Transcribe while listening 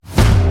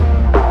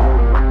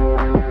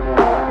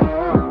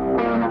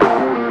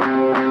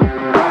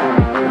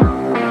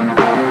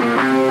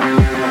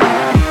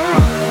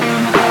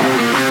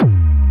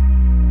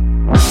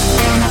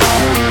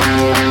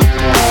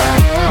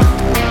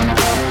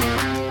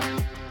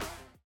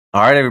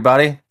All right,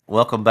 everybody.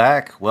 Welcome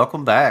back.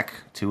 Welcome back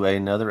to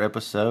another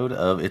episode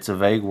of It's a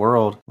Vague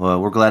World.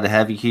 Well, we're glad to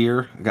have you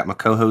here. I got my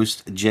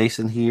co-host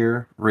Jason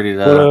here, ready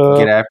What to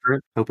get up? after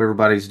it. Hope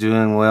everybody's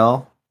doing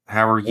well.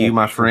 How are Yeah, you,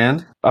 my sure.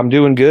 friend? I'm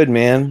doing good,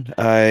 man.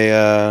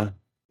 I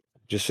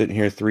just sitting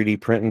here 3D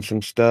printing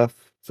some stuff.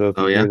 So if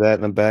Oh you yeah, hear that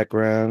in the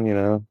background,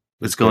 it's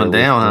just going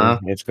bear with down,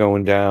 me. huh? It's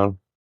going down.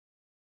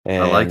 I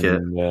like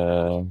it.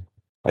 And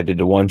I did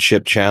the one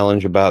chip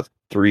challenge about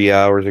 3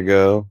 hours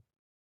ago.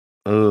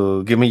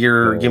 Oh, give me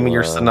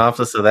your So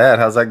synopsis of that.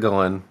 How's that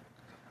going?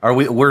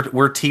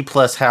 We're T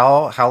plus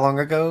how long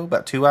ago?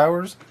 About 2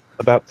 hours?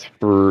 about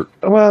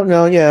about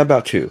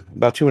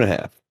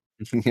 2.5.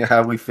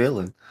 How we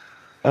feeling?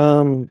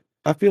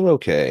 I feel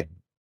okay,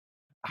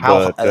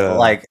 How but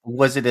like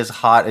was it as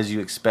hot as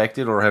you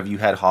expected, or have you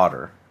had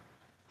hotter?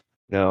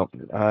 no,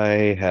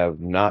 I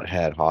have not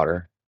had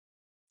hotter.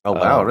 Oh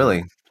wow, Um,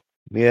 really?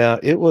 Yeah,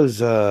 it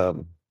was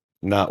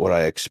not what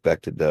I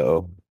expected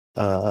though.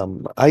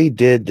 I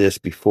did this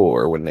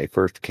before when they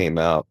first came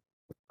out,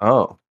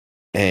 Oh.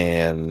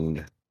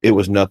 and it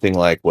was nothing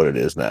like what it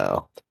is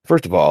now.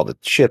 First of all, the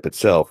chip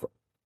itself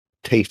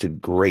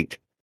tasted great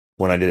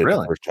when I did it the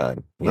Really? first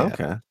time. Yeah,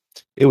 Okay.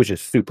 it was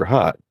just super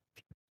hot.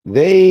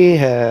 They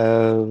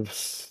have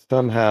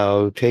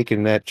somehow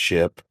taken that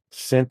chip,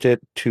 sent it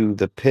to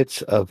the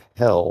pits of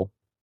hell,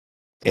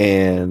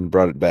 and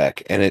brought it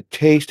back, and it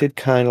tasted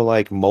kind of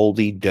like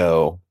moldy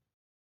dough.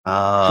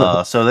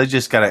 So they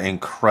just got it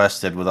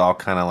encrusted with all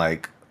kind of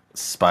like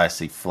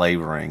spicy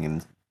flavoring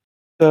and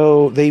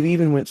So they've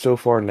even went so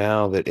far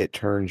now that it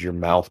turns your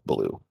mouth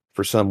blue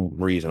for some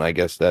reason. I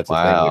guess that's a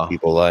thing that wow.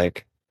 people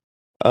like.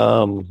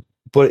 Um,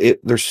 but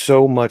there's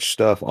so much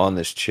stuff on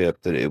this chip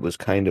that it was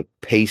kind of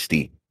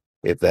pasty,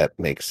 if that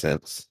makes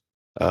sense.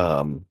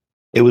 Um,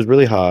 it was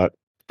really hot.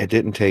 It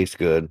didn't taste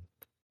good,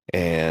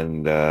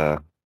 and I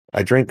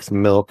drank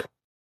some milk,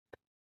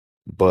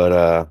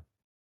 but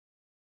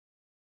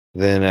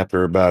then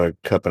after about a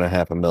cup and a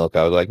half of milk,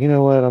 I was like, you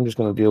know what? I'm just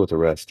going to deal with the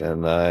rest,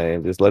 and I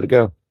just let it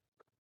go.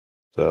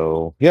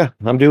 So yeah,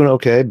 I'm doing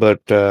okay,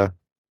 but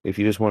if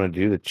you just want to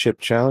do the chip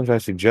challenge, I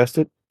suggest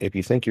it. If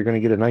you think you're going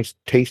to get a nice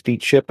tasty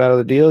chip out of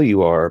the deal,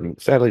 you are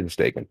sadly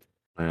mistaken.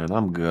 Man,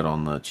 I'm good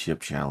on the chip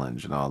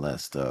challenge and all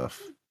that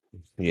stuff.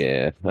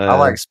 Yeah, I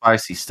like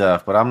spicy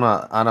stuff, but I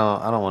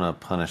don't want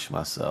to punish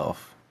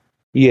myself.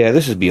 yeah,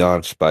 this is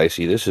beyond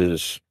spicy. This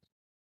is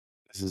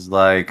This is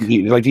like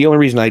like the only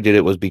reason I did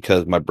it was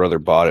because my brother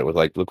bought it. Was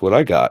like, look what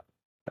I got,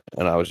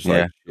 and I was just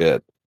like, yeah.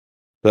 shit.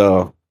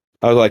 So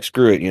I was like,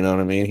 screw it. You know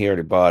what I mean? He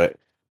already bought it.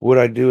 Would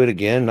I do it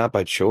again? Not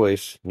by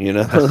choice. You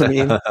know what I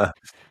mean?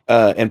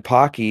 And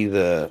Pocky,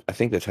 I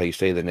think that's how you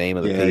say the name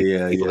of the Yeah,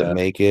 yeah, people that yeah.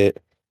 make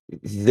it.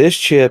 This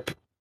chip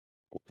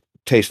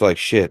tastes like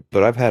shit,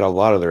 but I've had a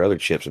lot of their other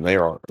chips, and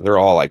they're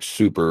all like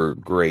super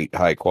great,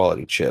 high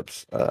quality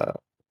chips.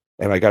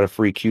 And I got a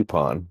free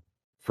coupon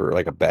for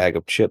like a bag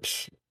of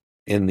chips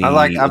in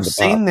I've the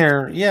seen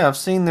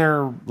box.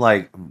 their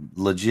like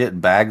legit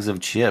bags of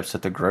chips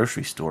at the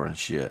grocery store and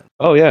shit.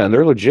 Oh yeah, and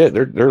they're legit.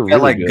 They're Got really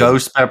like good.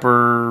 ghost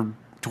pepper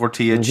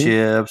tortilla Hmm.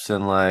 chips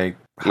and like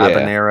Yeah.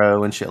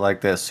 habanero and shit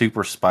like that.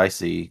 Super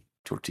spicy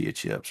tortilla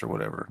chips or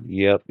whatever.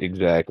 Yep.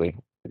 Exactly.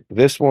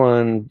 This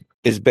one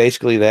is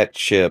basically that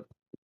chip,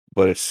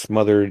 but it's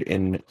smothered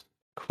in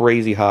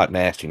crazy hot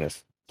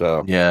nastiness.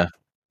 So. Yeah.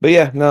 But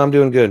yeah, no, I'm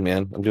doing good,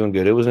 man. I'm doing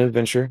good. It was an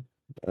adventure.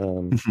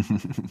 Um,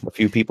 a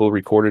few people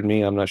recorded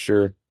me. I'm not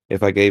sure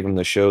if I gave them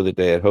the show that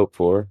they had hoped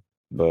for,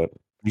 but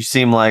You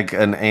seem like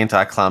an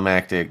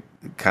anticlimactic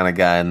kind of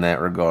guy in that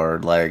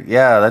regard. Like,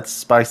 yeah, that's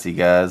spicy,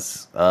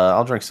 guys.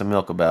 I'll drink some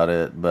milk about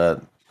it,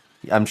 but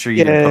I'm sure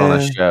you didn't put on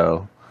a yeah,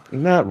 show.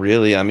 not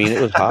really. I mean, it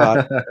was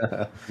hot.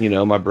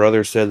 My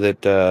brother said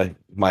that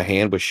my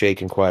hand was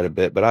shaking quite a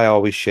bit, but I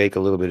always shake a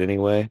little bit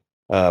anyway.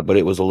 But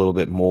it was a little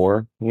bit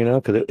more,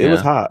 because it was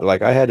Yeah. hot.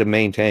 Like I had to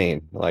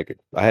maintain, like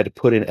I had to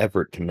put in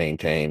effort to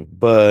maintain.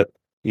 But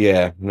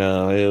yeah,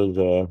 no,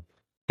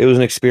 it was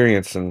an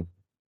experience, and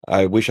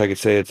I wish I could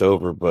say it's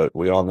over, but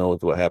we all know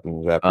what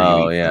happens after you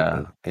Oh eat yeah,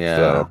 something. yeah.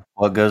 So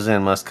What goes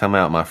in must come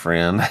out, my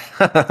friend.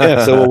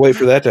 yeah, so we'll wait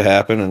for that to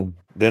happen, and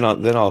then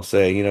I'll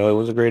say, it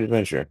was a great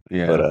adventure. But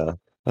Yeah.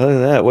 other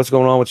than that, what's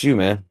going on with you,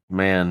 man?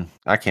 Man,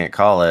 I can't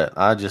call it.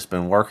 I just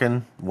been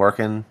working,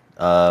 working.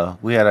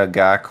 We had a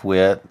guy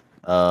quit,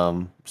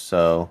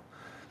 so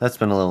that's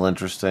been a little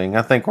interesting.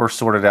 I think we're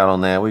sorted out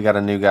on that. We got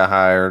a new guy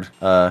hired.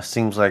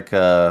 Seems like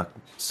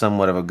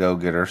somewhat of a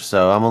go-getter.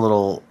 So I'm a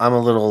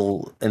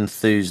little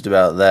enthused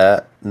about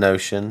that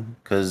notion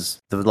because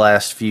the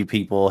last few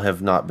people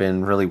have not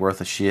been really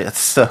worth a shit.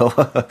 So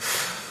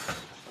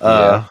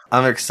Yeah.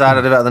 I'm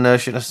excited about the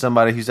notion of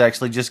somebody who's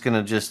actually just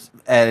gonna just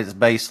at its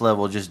base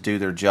level just do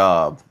their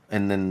job,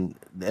 and then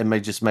it may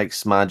just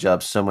makes my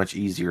job so much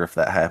easier if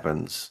that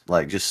happens.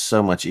 Like just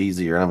so much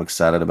easier. I'm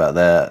excited about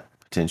that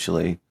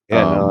potentially.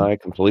 Yeah, no, I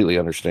completely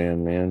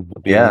understand, man.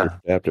 Being Yeah,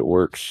 understaffed at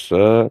work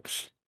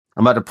sucks.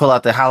 I'm about to pull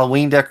out the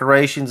Halloween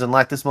decorations and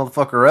light this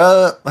motherfucker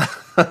up.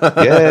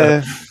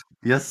 Yeah.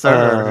 Yes,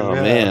 sir. Oh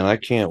Yeah. man, I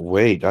can't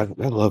wait. I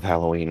love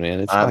Halloween,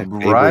 man. It's my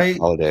favorite Right.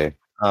 holiday.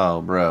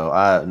 Oh, bro,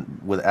 I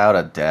without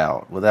a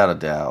doubt, without a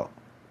doubt.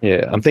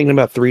 Yeah, I'm thinking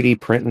about 3D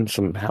printing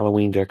some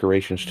Halloween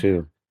decorations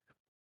too.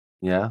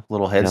 Yeah,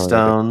 little Now that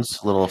I got, headstones,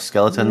 yeah, little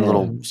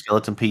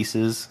skeleton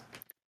pieces.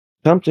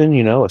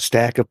 something, a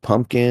stack of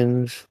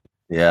pumpkins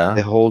that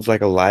Yeah, holds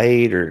like a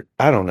light, or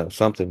I don't know,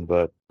 something,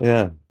 but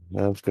yeah,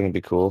 that's gonna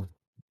be cool.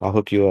 I'll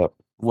hook you up.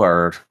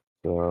 word.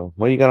 So,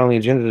 what do you got on the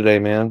agenda today,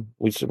 man?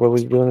 What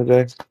we doing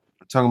today?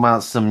 Talking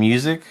about some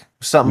music,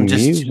 something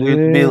just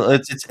weird. Be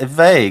Music. it's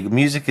vague.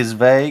 Music is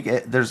vague.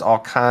 There's all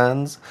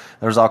kinds.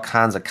 There's all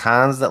kinds of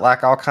kinds that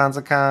like all kinds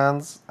of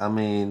kinds. I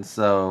mean,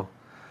 so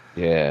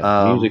Yeah,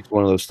 um, music's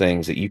one of those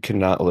things that you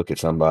cannot look at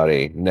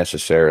somebody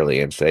necessarily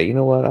and say, you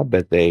know what, I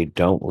bet they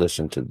don't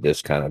listen to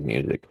this kind of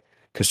music.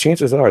 Because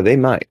chances are they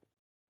might.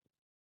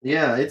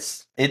 yeah,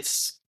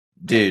 it's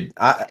dude.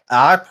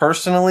 I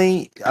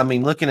personally, I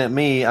mean, looking at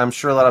me, I'm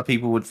sure a lot of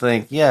people would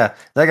think, yeah,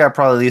 that guy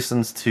probably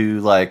listens to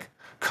like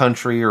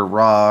country or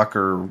rock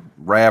or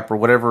rap or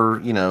whatever,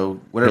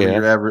 whatever Yeah.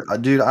 you're ever.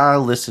 Dude, I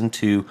listen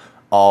to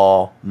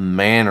all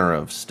manner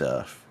of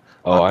stuff.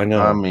 Oh, I I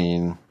know.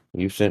 mean,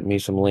 You sent me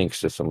some links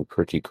to some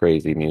pretty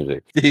crazy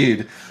music.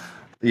 dude,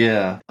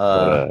 yeah.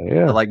 But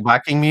yeah. Like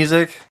Viking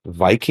music.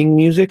 Viking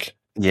music?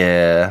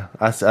 Yeah,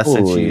 I sent you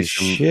Holy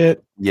some.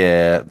 shit.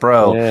 Yeah,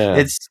 bro. Yeah.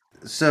 It's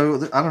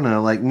so I don't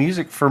know. Like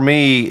music for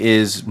me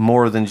is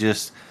more than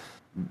just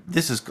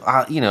this is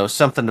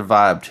something to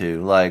vibe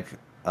to. Like,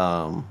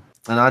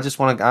 and I just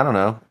want to. I don't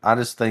know. I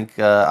just think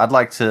I'd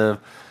like to.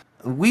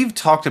 We've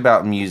talked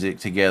about music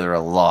together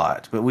a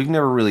lot, but we've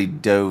never really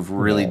dove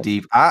really Yeah.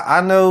 deep. I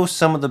know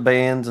some of the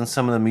bands and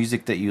some of the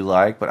music that you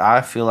like, but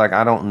I feel like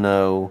I don't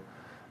know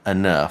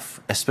enough,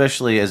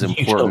 especially as You don't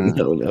important.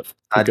 know enough.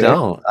 I Okay.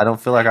 don't. I don't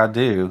feel like I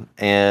do.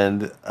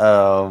 And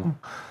uh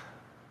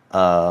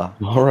All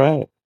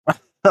right.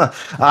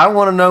 I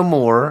want to know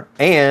more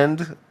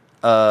and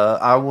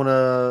I want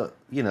to,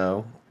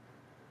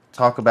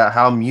 talk about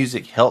how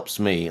music helps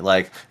me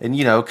like and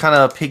kind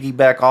of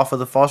piggyback off of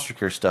the foster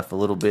care stuff a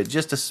little bit,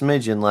 just a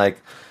smidgen like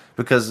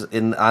because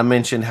I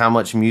mentioned how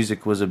much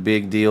music was a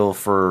big deal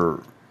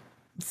for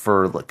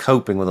like,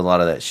 coping with a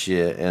lot of that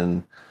shit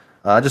and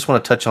I just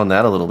want to touch on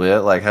that a little bit,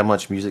 like how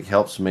much music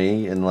helps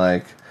me and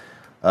like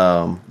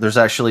there's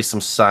actually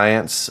some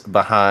science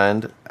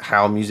behind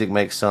how music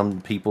makes some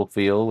people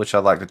feel, which I'd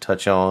like to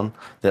touch on.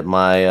 That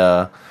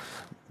my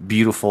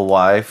beautiful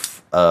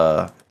wife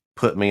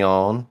put me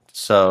on,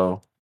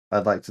 so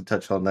I'd like to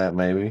touch on that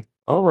maybe.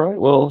 All right.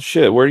 Well,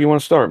 shit. Where do you want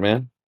to start,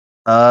 man?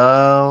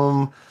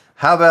 Um,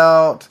 how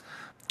about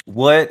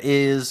what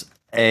is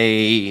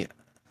a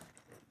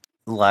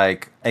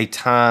like a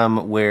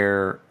time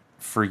where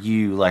for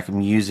you like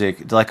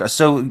music like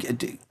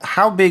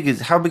how big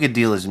a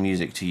deal is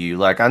music to you?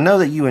 Like I know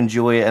that you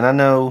enjoy it and I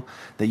know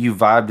that you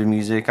vibe to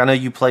music. I know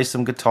you play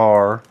some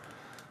guitar.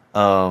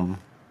 um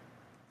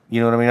you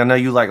know what I mean? I know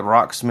you like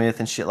Rocksmith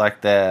and shit like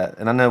that,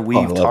 and I know Oh, I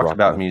we've love talked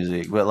about Rocksmith.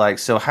 music, but like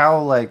so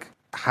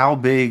how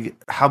big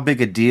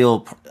a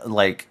deal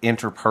like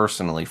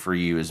interpersonally for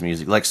you is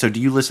music? Like so do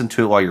you listen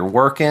to it while you're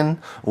working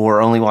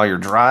or only while you're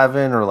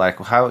driving, or like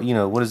how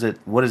what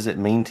does it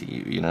mean to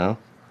you, you know?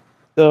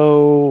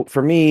 So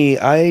for me,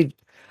 I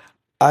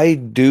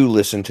do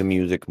listen to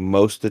music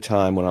most of the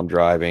time when I'm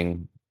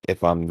driving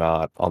if I'm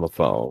not on the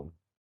phone.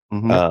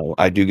 Hmm.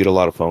 I do get a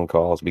lot of phone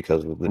calls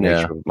because of the Yeah.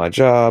 nature of my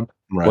job,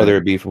 whether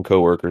Right. it be from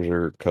coworkers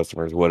or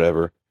customers,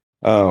 whatever.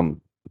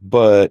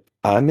 But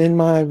I'm in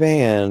my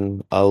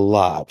van a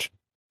lot.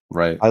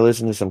 Right. I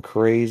listen to some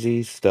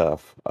crazy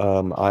stuff.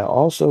 I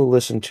also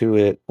listen to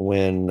it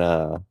when,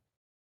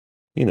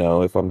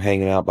 if I'm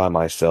hanging out by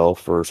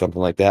myself or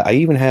something like that. I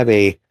even have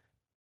a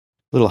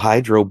little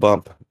hydro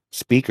bump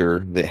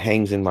speaker that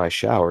hangs in my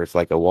shower. It's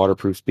like a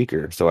waterproof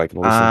speaker, so I can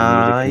listen to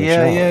music in the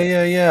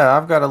shower. Yeah.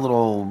 I've got a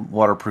little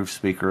waterproof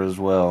speaker as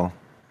well.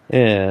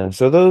 Yeah,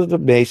 so those are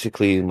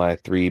basically my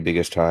three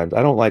biggest times.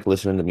 I don't like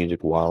listening to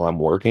music while I'm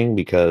working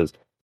because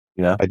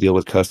Yeah. I deal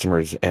with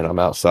customers and I'm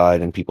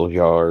outside in people's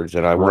yards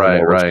and I want to Right.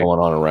 know what's Right. going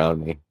on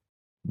around me.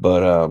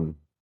 But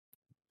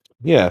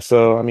yeah,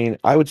 so I mean,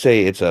 I would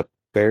say it's a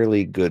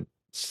fairly good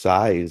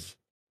size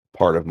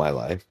part of my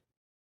life.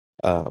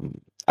 Um,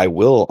 I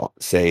will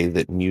say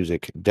that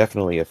music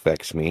definitely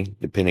affects me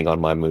depending on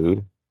my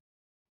mood,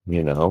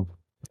 you know.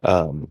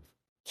 Um,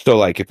 so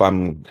like if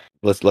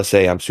let's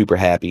say I'm super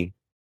happy,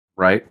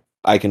 Right.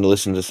 I can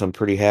listen to some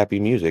pretty happy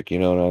music, you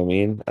know what I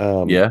mean?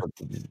 Yeah.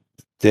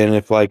 Then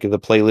if like the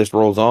playlist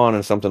rolls on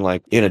and something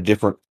like in a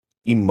different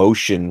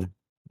emotion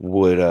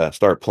would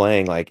start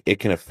playing, like it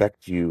can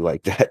affect you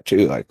like that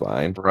too, I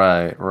find.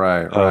 Right.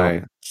 Right.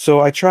 Right.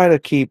 So I try to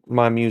keep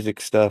my music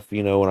stuff,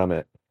 when I'm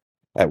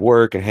at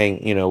work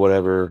and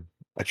whatever.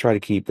 I try to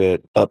keep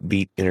it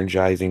upbeat,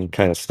 energizing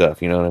kind of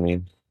stuff, you know what I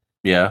mean?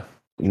 Yeah.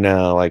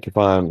 Now, like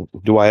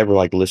do I ever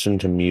like listen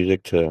to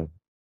music to,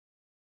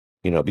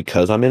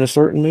 because I'm in a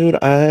certain mood?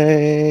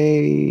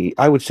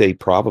 I would say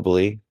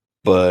probably,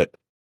 but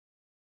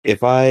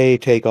if I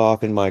take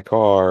off in my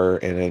car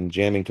and am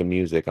jamming to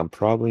music, I'm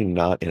probably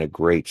not in a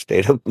great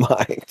state of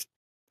mind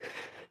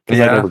because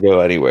I Yeah. never go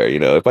anywhere.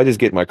 If I just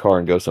get in my car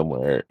and go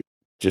somewhere,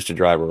 just to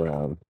drive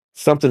around.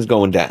 Something's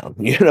going down.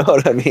 You know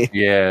what I mean?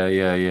 Yeah,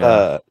 yeah,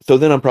 yeah, So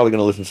then I'm probably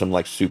gonna listen to some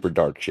like super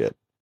dark shit.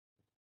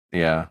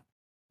 yeah.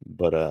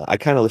 But I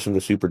kind of listen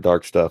to super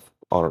dark stuff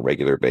on a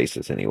regular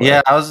basis Yeah,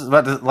 anyway. I was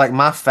about to like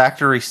my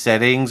factory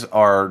settings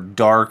are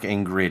dark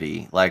and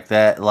gritty. Like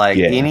that, like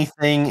Yeah.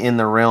 anything in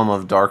the realm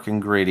of dark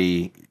and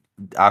gritty,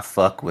 I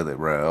fuck with it,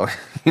 bro.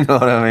 You know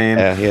what I mean?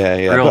 Yeah, yeah,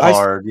 yeah. Real But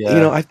hard,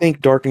 yeah. I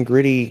think dark and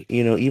gritty,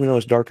 even though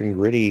it's dark and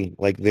gritty,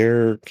 like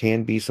there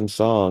can be some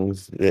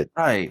songs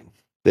Right.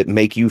 that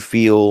make you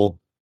feel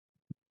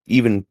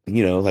even,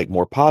 like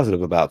more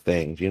positive about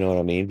things, you know what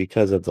I mean?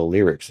 Because of the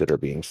lyrics that are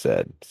being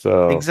said.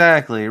 So,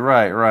 Exactly.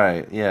 Right,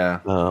 right. Yeah.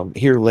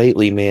 here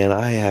lately, man,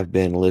 I have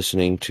been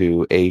listening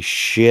to a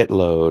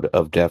shitload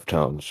of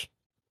Deftones.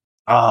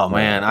 Oh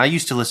man, Uh, I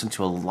used to listen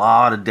to a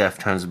lot of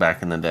Deftones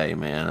back in the day,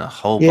 man. A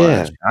whole yeah,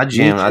 bunch. I me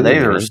jam. too, They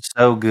are man.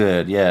 so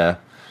good. Yeah.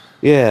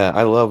 Yeah,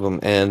 I love them.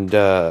 And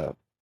a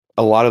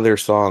lot of their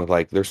songs,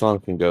 like their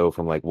songs can go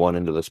from like one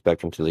end of the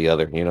spectrum to the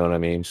other, you know what I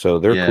mean? So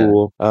they're Yeah.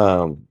 cool.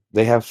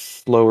 They have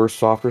slower,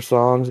 softer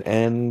songs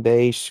and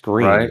they Right.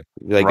 scream.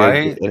 Like Right.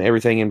 and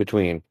everything in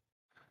between.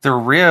 Their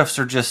riffs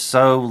are just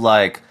so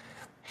like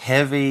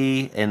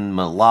heavy and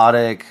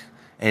melodic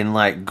and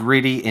like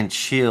gritty and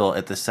chill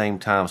at the same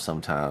time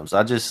sometimes.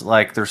 I just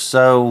like they're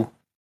so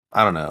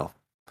I don't know.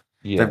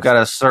 They've Yes. got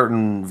a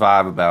certain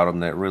vibe about them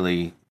that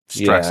really strikes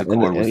Yeah, a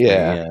chord and with me.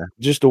 yeah, Yeah.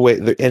 just the way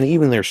and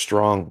even their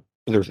song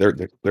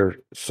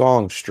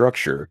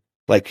structure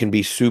like can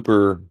be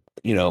super,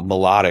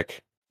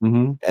 melodic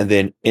Hmm. and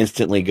then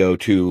instantly go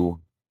to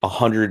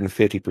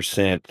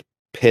 150%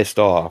 pissed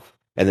off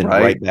and then Right.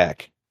 right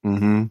back.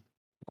 Hmm.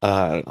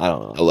 I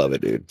don't know. I love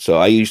it, dude. So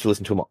I used to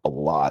listen to them a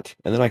lot,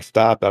 and then I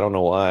stopped. I don't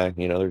know why.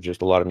 There's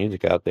just a lot of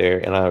music out there,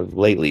 and I've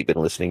lately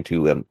been listening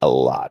to them a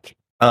lot.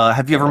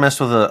 Have you ever Uh,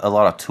 messed with a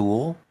lot of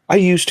Tool? I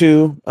used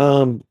to.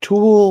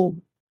 Tool.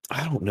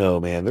 I don't know,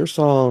 man. Their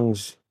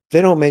songs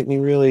they don't make me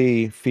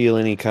really feel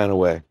any kind of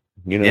way.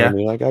 You know what I Yeah.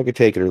 mean? Like I could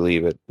take it or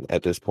leave it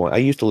at this point. I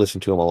used to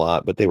listen to them a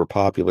lot, but they were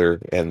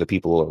popular, and the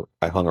people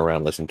I hung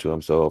around listened to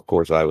them. So of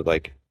course I was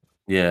like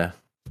Yeah.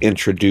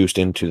 introduced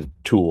into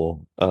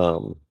Tool.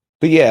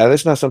 But yeah,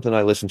 that's not something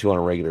I listen to on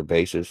a regular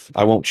basis.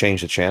 I won't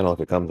change the channel if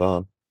it comes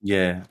on.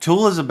 Yeah,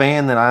 Tool is a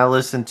band that I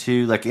listen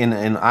to. Like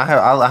and I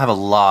have a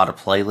lot of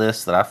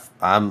playlists that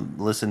I'm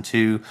listen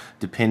to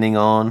depending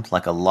on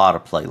like a lot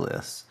of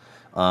playlists.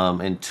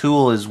 And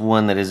Tool is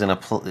one that is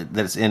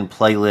that's in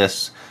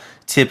playlists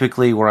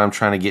typically where I'm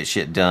trying to get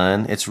shit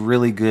done. It's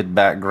really good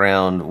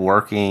background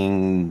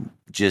working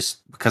just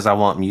because I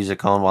want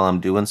music on while I'm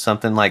doing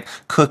something like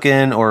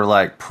cooking or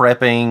like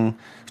prepping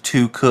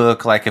to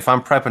cook. Like if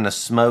I'm prepping to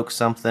smoke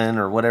something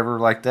or whatever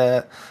like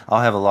that,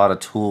 I'll have a lot of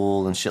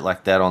Tool and shit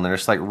like that on there.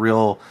 It's like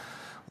real,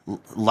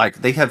 like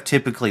they have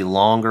typically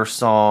longer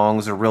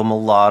songs or real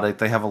melodic.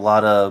 They have a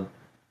lot of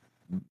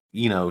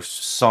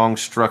song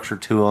structure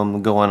to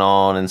them going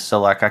on, and so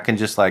like I can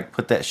just like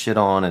put that shit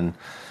on and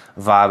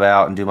vibe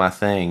out and do my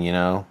thing.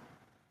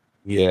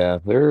 Yeah,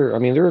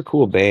 they're a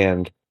cool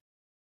band.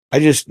 I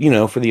just,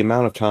 for the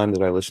amount of time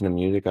that I listen to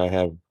music, I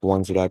have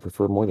ones that I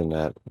prefer more than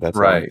that.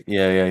 That's all. Right?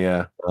 Yeah, yeah,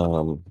 yeah.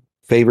 Um,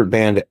 Favorite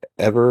band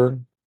ever?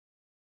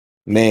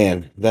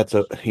 Man,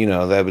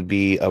 that would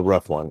be a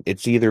rough one.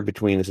 It's either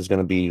between this is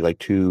going to be like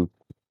two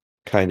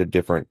kind of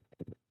different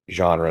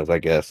genres, I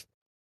guess.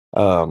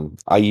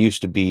 I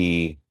used to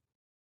be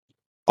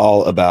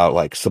all about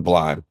like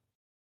Sublime.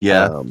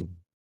 Yeah, Um,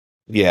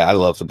 yeah, I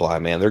love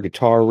Sublime, man. Their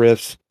guitar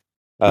riffs,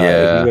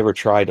 if you've yeah. ever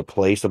tried to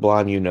play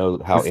Sublime, you know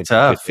how It's intricate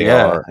tough. they Yeah,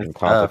 are it's and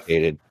tough.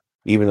 complicated,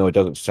 even though it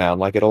doesn't sound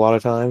like it a lot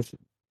of times.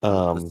 It's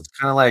Um,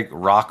 kind of like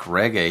rock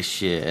reggae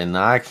shit, and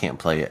I can't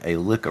play a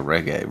lick of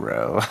reggae,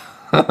 bro.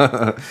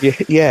 yeah,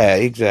 yeah,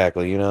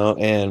 exactly,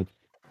 and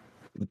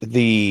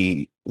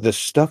the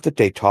stuff that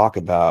they talk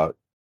about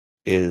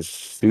is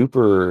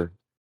super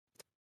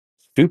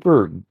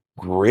super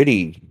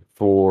gritty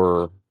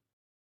for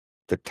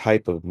the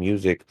type of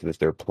music that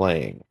they're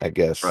playing, I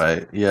guess.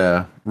 Right.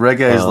 Yeah.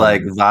 Reggae is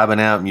like Um, vibing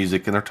out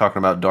music, and they're talking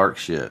about dark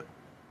shit.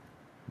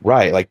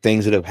 right, like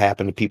things that have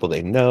happened to people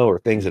they know, or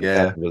things that have Yeah.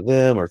 happened to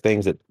them, or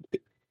things that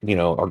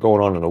are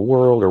going on in the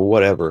world, or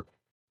whatever.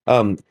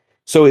 Um,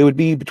 so it would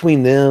be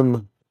between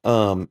them,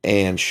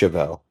 and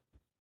Chevelle.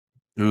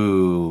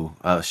 Ooh,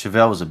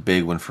 Chevelle was a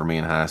big one for me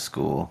in high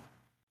school.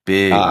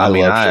 Big. I I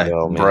mean, love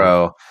Chevelle, man.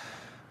 bro,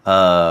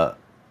 uh,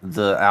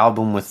 the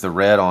album with the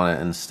red on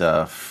it and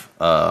stuff.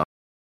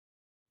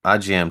 I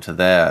jammed to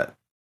that.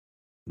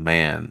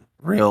 Man,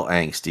 real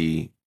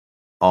angsty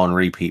on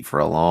repeat for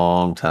a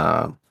long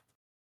time.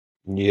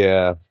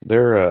 Yeah,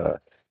 they're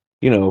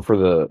for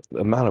the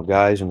amount of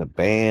guys in the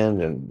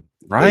band, and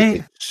they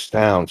Right,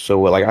 sound so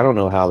well. Like I don't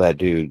know how that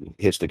dude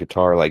hits the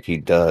guitar like he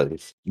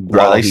does bro.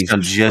 while They he's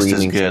sound just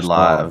as screaming some good live.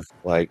 songs.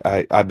 Like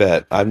I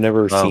bet I've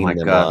never Oh my seen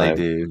them god, they live.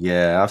 do.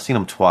 Yeah, I've seen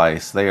them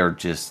twice. They are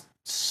just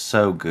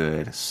so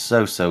good,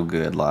 so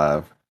good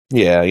live.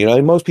 Yeah,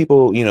 and most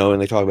people, when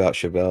they talk about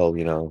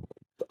Chevelle,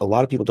 a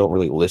lot of people don't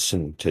really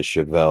listen to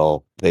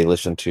Chevelle. They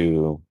listen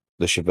to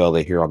the Chevelle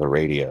they hear on the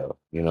radio.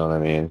 You know what I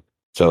mean?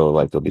 So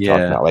like they'll be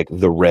talking Yeah. about like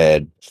the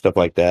red stuff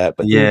like that.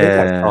 But dude, they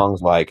got Yeah.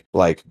 songs like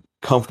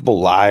Comfortable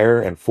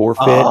Liar and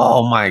Forfeit.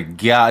 Oh my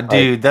God, Like,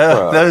 dude, those,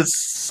 bro, those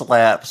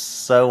slap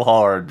so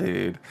hard,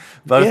 dude.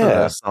 Both of yeah,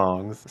 those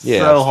songs, yeah.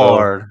 so So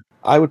hard.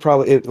 I would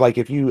probably like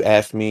if you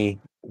asked me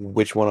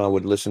which one I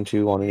would listen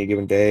to on any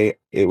given day,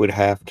 it would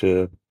have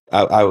to.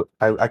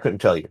 I couldn't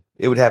tell you.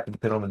 It would have to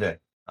depend on the day.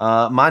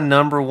 My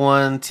number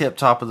one tip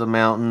top of the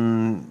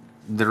mountain,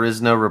 there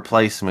is no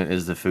replacement,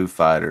 is the Foo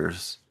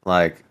Fighters.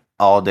 Like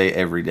all day,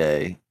 every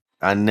day.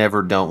 I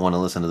never don't want to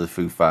listen to the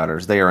Foo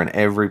Fighters. They are in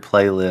every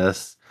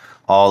playlist,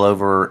 all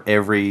over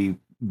every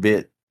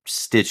bit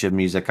stitch of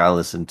music I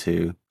listen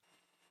to.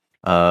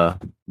 Uh,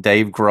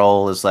 Dave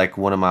Grohl is like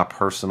one of my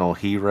personal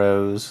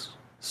heroes.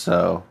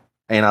 So,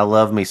 and I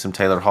love me some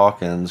Taylor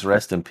Hawkins.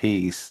 Rest in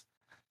peace.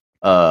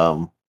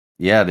 Um,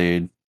 yeah,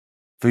 dude.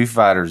 Foo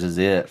Fighters is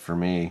it for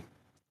me.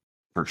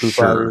 For Foo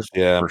sure. Fighters,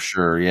 yeah. For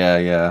sure. Yeah,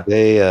 yeah.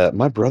 They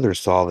my brother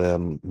saw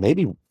them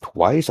maybe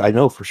twice. I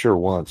know for sure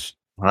once.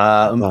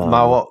 And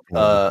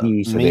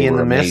he said they Me and were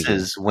the amazing.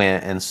 missus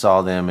went and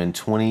saw them in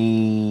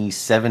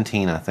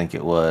 2017, I think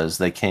it was.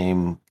 They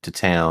came to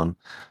town.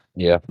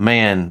 Yeah.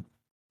 Man,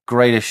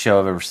 greatest show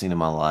I've ever seen in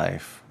my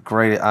life.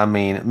 Great. I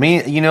mean,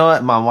 me, you know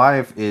what? My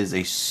wife is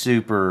a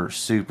super,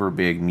 super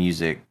big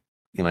music.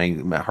 You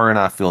know, her and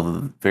I feel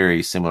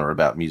very similar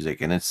about music,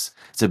 and it's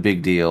a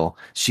big deal.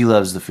 She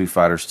loves the Foo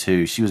Fighters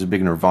too. She was a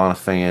big Nirvana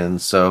fan,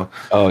 so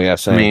Oh yeah, I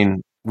same.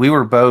 mean, we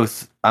were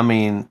both. I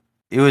mean,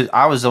 it was.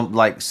 I was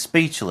like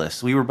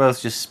speechless. We were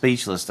both just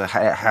speechless to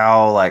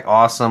how like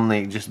awesome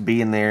they just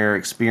being there,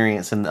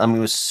 experiencing. I mean,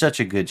 it was such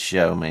a good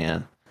show,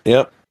 man.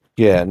 Yep.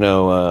 Yeah,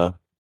 no,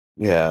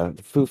 yeah,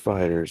 the Foo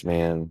Fighters,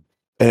 man.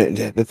 And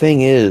the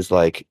thing is,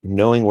 like,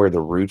 knowing where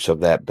the roots of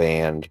that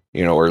band,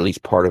 or at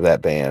least part of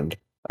that band,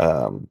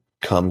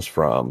 comes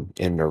from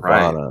in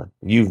Right.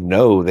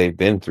 Nirvana, they've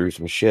been through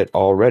some shit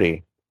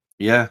already,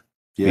 Yeah.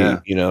 Yeah.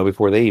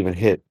 before they even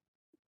hit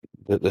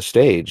the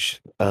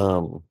stage.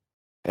 And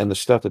the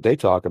stuff that they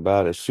talk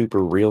about is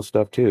super real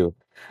stuff too.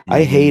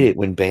 I hate Hmm. it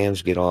when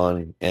bands get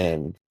on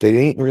and they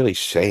ain't really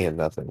saying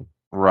nothing.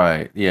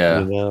 Right. Yeah.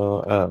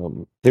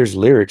 There's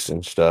lyrics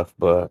and stuff,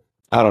 but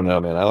I don't know,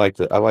 man. I like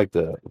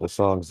the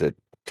songs that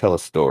tell a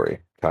story,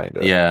 kind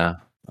of. Yeah.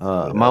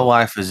 You My know.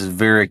 wife is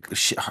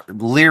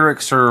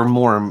lyrics are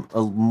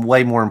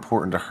way more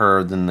important to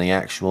her than the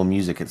actual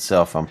music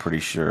itself. I'm pretty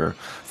sure.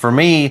 For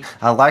me,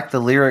 I like the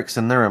lyrics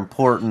and they're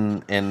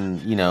important,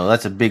 and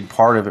that's a big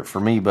part of it for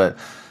me. But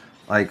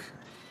like,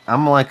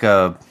 I'm like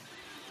Oh,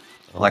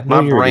 I like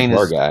know my you're a brain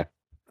guitar is. guy.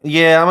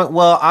 Yeah.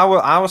 Well,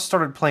 I was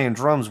started playing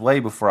drums way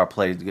before I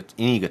played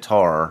any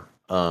guitar.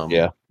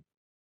 Yeah.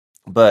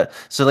 But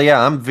so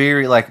yeah, I'm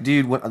very like,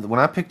 dude. When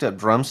I picked up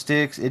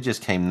drumsticks, it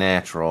just came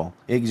natural.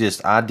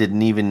 I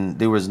didn't even.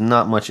 There was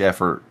not much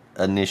effort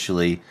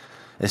initially,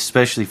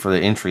 especially for the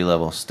entry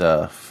level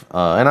stuff.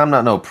 And I'm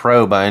not no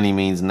pro by any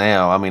means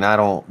now. I mean, I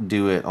don't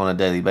do it on a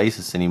daily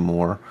basis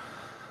anymore.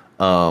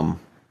 Um,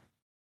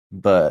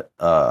 but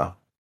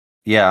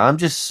yeah, I'm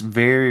just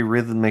very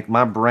rhythmic.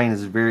 My brain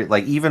is very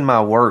like even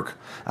my work.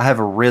 I have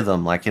a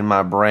rhythm like in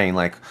my brain,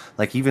 like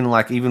even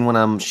when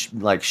I'm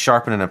like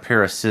sharpening a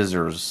pair of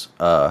scissors,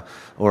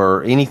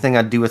 or anything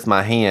I do with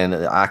my hand,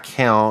 I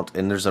count,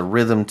 and there's a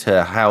rhythm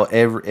to how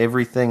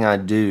everything I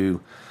do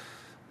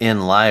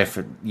in life.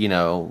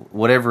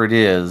 Whatever it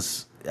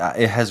is,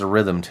 it has a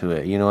rhythm to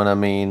it. You know what I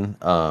mean?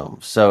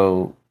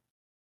 So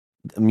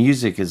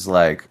music is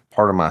like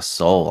part of my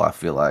soul. I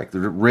feel like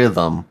the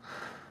rhythm.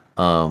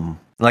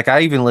 Like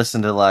I even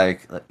listen to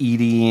like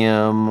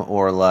EDM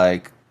or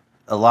like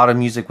a lot of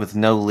music with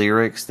no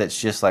lyrics that's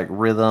just like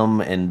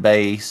rhythm and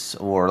bass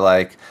or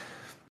like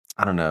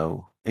I don't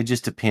know. It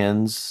just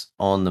depends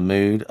on the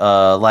mood.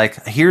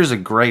 Like here's a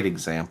great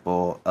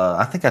example.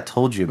 I think I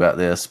told you about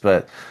this,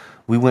 but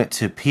we went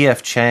to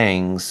PF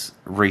Chang's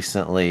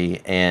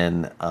recently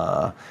and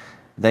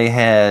they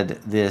had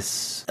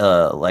this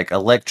like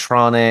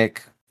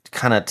electronic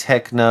kind of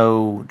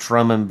techno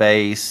drum and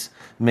bass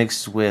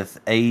mixed with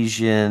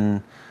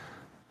Asian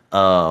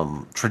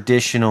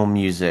traditional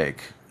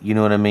music. You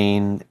know what I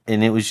mean?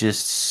 And it was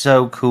just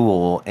so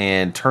cool.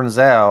 And turns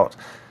out,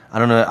 I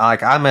don't know,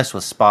 like I mess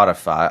with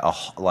Spotify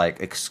like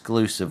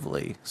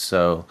exclusively.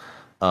 So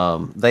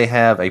they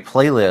have a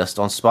playlist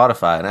on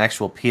Spotify, an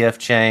actual PF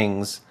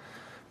Chang's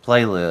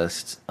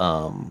playlist.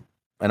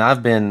 And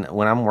I've been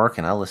when I'm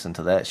working, I listen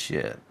to that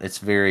shit. It's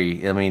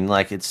very, I mean,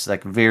 like it's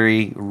like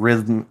very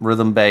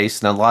rhythm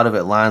based, and a lot of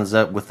it lines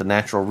up with the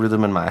natural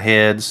rhythm in my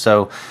head.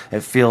 So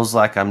it feels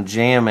like I'm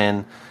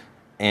jamming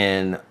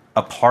and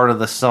a part of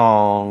the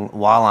song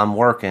while I'm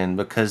working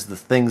because the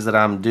things that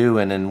I'm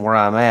doing and where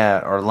I'm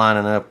at are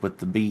lining up with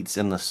the beats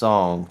in the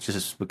song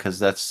just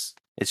because it's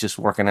just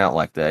working out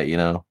like that.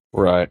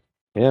 Right.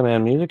 Yeah,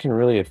 man. Music can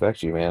really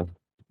affect you, man,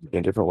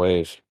 in different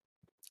ways.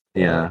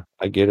 Yeah.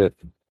 I get it.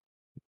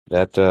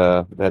 That's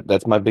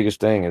my biggest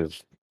thing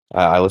is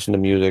I listen to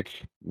music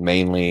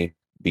mainly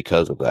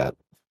because of that.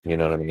 You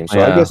know what I mean? So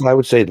I Yeah. guess I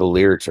would say the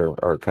lyrics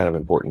are kind of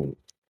important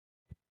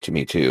to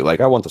me too.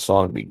 Like I want the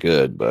song to be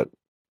good, but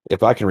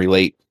if I can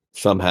relate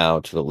somehow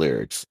to the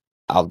lyrics,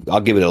 I'll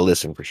give it a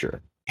listen for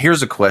sure.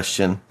 Here's a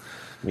question.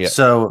 Yeah.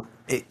 So,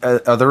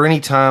 are there any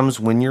times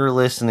when you're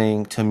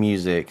listening to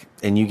music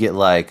and you get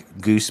like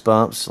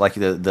goosebumps, like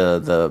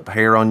the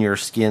hair on your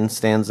skin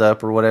stands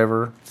up or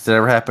whatever? Does that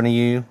ever happen to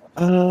you?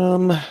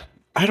 Um,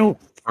 I don't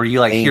Or you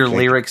like hear think I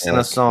lyrics in a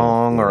can.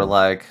 song, or Yeah.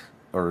 like,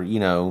 or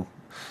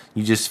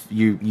you just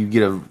you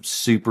get a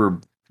super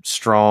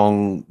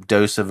strong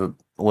dose of a.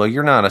 Well,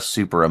 you're not a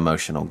super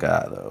emotional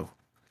guy though.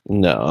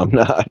 No, I'm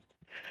not.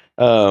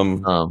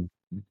 Um, Um,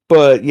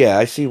 but yeah,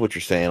 I see what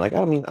you're saying. Like,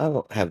 I mean, I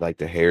don't have like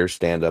the hair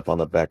stand up on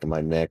the back of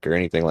my neck or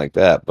anything like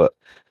that, but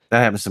that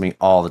happens to me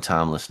all the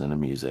time listening to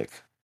music.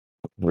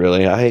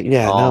 really,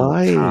 yeah, All no,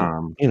 the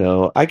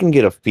time. I can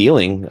get a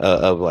feeling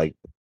of like,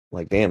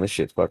 damn, this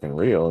shit's fucking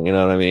real. You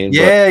know what I mean?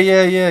 Yeah,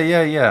 yeah, yeah,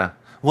 yeah, yeah.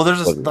 Well,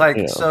 there's But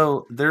a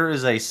so there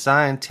is a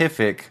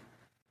scientific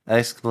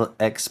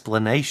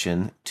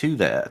explanation to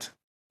that,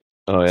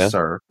 oh yeah,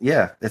 sir.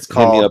 Yeah, it's hit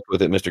me called up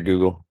with it, Mr.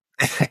 Google.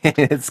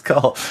 it's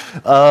called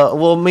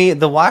well, me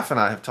the wife and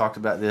I have talked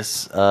about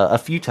this a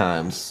few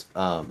times.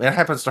 It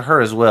happens to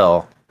her as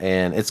well,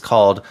 and it's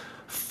called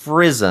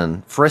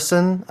frisson,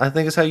 I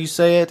think is how you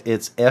say it.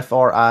 It's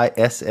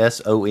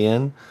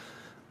FRISSON.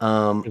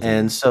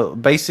 And so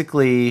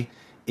basically,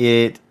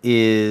 it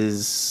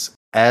is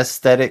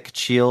aesthetic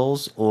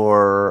chills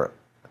or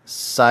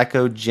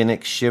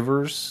psychogenic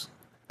shivers,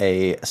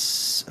 a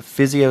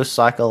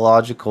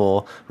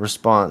physiopsychological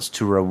response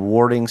to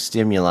rewarding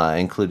stimuli,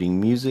 including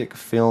music,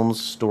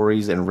 films,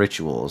 stories, and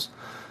rituals,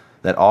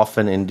 that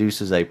often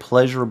induces a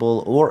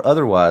pleasurable or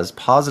otherwise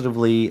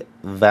positively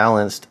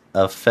balanced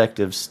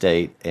affective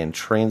state and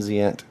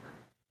transient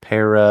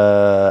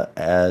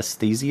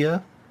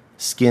paraesthesia,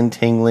 skin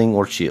tingling,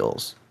 or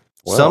chills.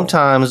 Well,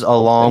 Sometimes okay.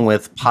 along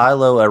with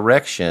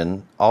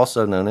piloerection,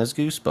 also known as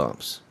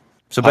goosebumps.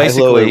 So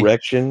basically,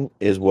 Piloerection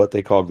is what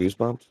they call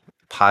goosebumps.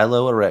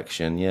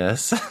 piloerection,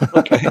 yes.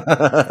 Okay,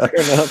 fair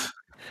enough.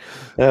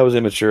 That was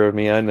immature of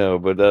me, I know,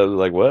 but I was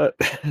like, what?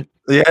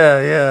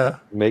 Yeah, yeah.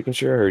 Making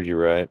sure I heard you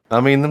right. I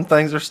mean, them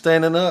things are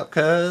standing up,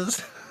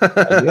 cuz.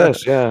 I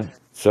guess, yeah.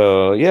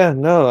 So yeah,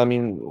 no, I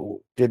mean, when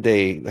did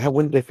they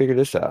figure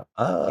this out?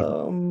 Like,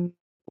 um,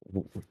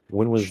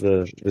 when was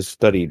the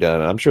study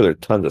done? I'm sure there are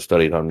tons of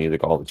studies on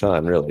music all the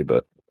time, really,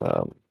 but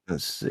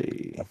let's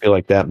see. I feel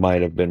like that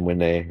might have been when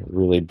they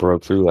really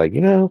broke through. Like,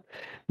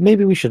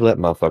 maybe we should let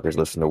motherfuckers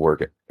listen to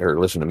or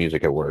listen to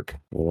music at work.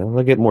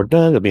 They'll get more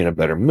done. They'll be in a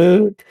better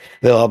mood.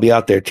 They'll all be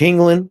out there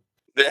tingling,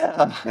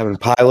 Yeah. having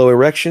pylo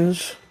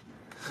erections.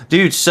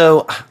 Dude,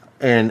 so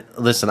and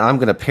listen, I'm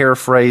gonna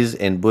paraphrase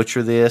and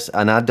butcher this,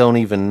 and I don't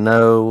even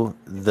know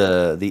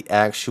the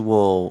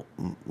actual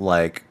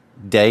like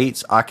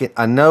dates.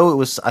 I know it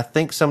was I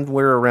think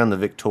somewhere around the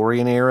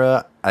Victorian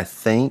era, I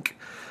think,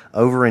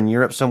 over in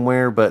Europe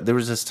somewhere, but there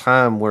was this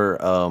time where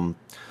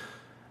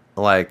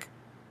like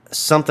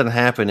something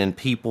happened and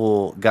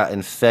people got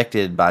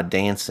infected by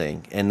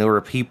dancing, and there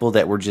were people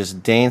that were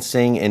just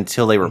dancing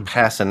until they were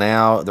passing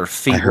out, their I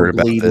feet were heard about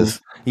bleeding. this.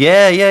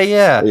 Yeah, yeah,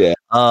 yeah. Yeah,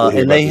 I hear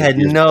And about they this had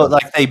years no ago.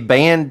 like they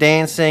banned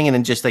dancing, and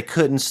then just they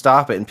couldn't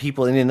stop it, and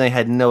people and then they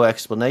had no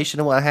explanation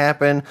of what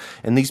happened,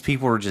 and these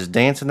people were just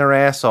dancing their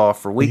ass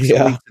off for weeks and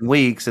Yeah, weeks and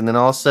weeks, and then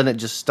all of a sudden it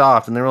just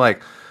stopped, and they were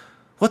like,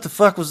 what the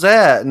fuck was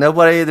that?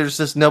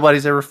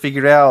 Nobody's ever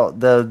figured out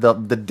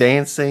the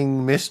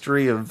dancing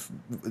mystery of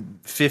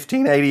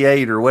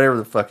 1588 or whatever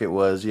the fuck it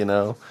was.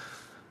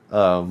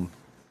 Um,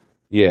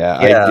 yeah,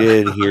 I yeah,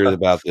 did hear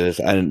about this,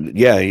 and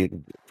yeah,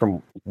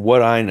 from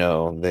what I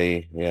know,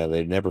 they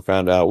never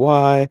found out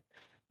why.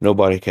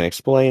 Nobody can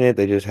explain it.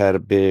 They just had a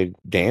big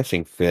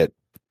dancing fit.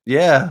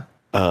 yeah,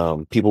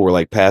 People were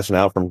like passing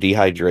out from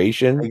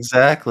dehydration.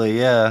 exactly,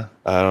 yeah.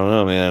 I don't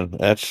know, man.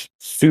 That's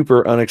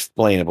super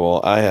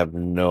unexplainable. I have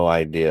no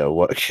idea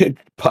what could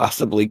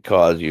possibly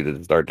cause you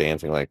to start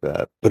dancing like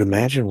that. But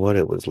imagine what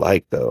it was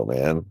like, though,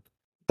 man.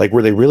 Like,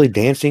 were they really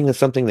dancing to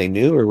something they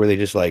knew, or were they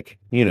just like,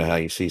 how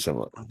you see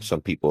some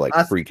people like I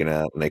freaking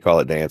out and they call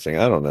it dancing?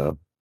 I don't know.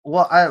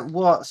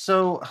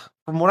 so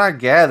from what I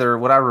gather,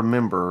 what I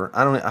remember,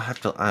 I don't. I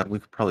have to. We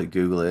could probably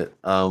Google it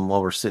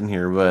while we're sitting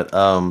here, but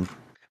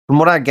from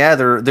what I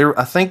gather,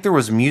 I think there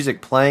was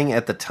music playing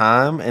at the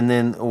time, and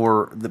then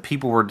or the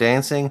people were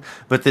dancing,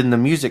 but then the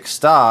music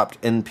stopped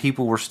and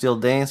people were still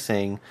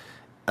dancing,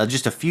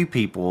 just a few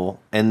people,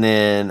 and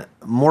then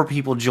more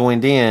people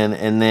joined in,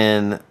 and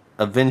then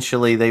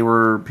eventually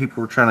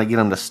people were trying to get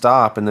them to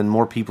stop, and then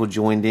more people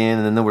joined in,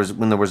 and then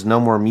there was no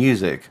more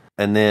music,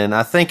 and then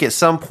I think at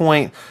some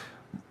point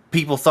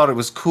people thought it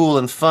was cool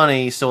and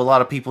funny, so a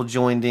lot of people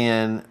joined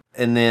in,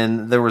 and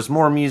then there was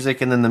more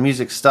music, and then the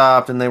music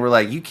stopped, and they were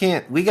like, "You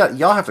can't,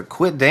 y'all have to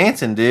quit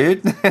dancing,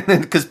 dude,"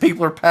 because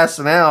people are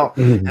passing out,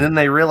 and then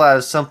they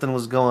realized something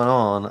was going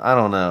on. I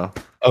don't know.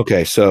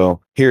 Okay,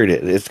 so here it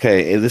is. It's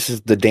okay. This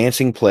is the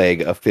dancing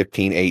plague of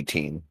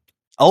 1518.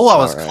 Oh, I All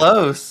was right.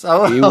 close.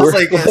 I You was were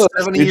like close,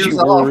 70 dude. years You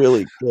were off.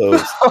 really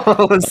close.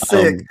 I was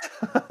sick.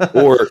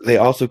 Or they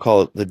also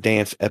call it the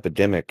dance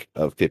epidemic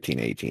of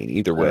 1518.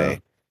 Either Uh,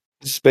 way,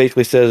 This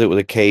basically says it was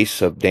a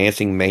case of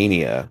dancing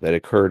mania that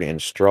occurred in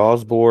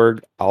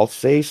Strasbourg,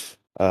 Alsace,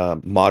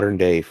 modern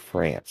day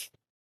France.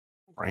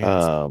 France.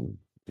 Um,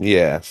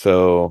 yeah,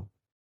 so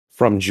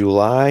from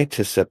July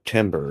to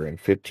September in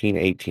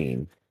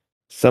 1518,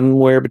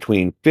 somewhere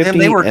between Damn,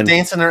 they 50 were and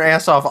dancing their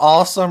ass off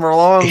all summer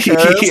long,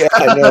 cuz. yeah,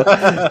 I know.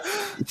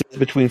 It says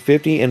between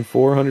 50 and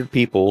 400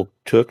 people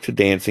took to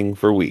dancing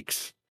for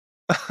weeks.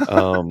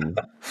 Um,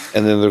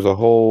 and then there's a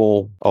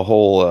whole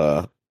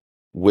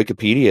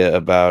Wikipedia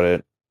about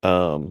it.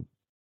 Um,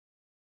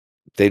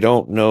 they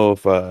don't know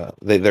if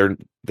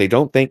they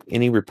don't think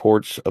any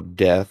reports of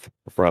death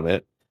from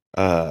it.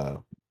 Uh,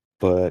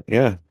 but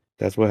yeah,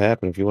 that's what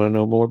happened. If you want to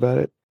know more about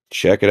it,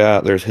 check it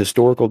out. There's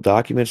historical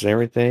documents and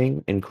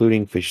everything,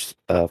 including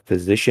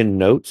physician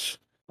notes,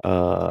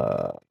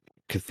 uh,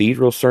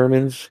 cathedral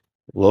sermons,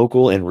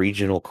 local and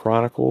regional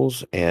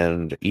chronicles,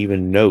 and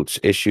even notes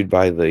issued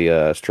by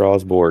the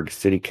Strasbourg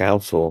City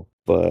Council.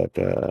 But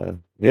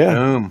yeah,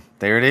 Boom.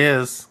 There it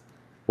is.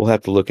 we'll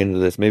have to look into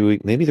this.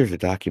 Maybe there's a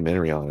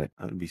documentary on it.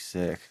 That would be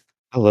sick.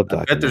 I love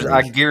I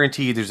documentaries.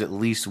 guarantee you there's at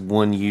least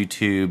one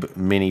YouTube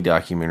mini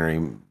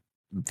documentary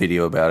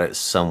video about it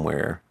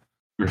somewhere.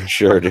 For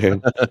sure,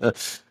 dude.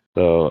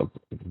 So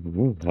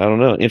I don't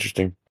know.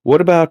 Interesting. What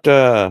about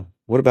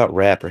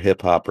rap or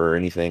hip hop or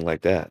anything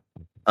like that?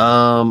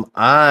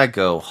 I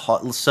go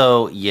hot.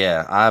 So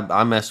yeah,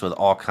 I mess with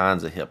all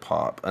kinds of hip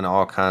hop and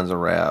all kinds of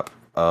rap.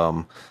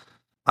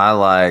 I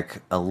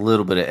like a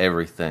little bit of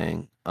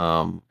everything.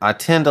 I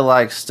tend to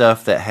like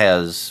stuff that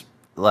has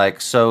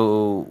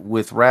so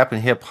with rap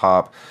and hip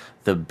hop,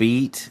 the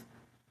beat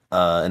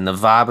and the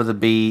vibe of the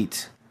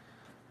beat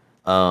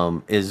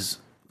is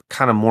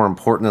kind of more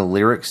important than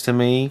lyrics to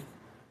me.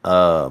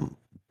 Um,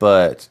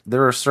 but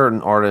there are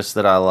certain artists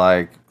that I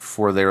like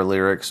for their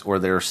lyrics or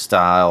their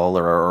style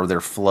or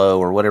their flow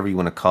or whatever you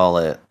want to call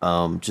it.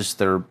 Just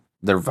their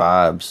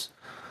vibes.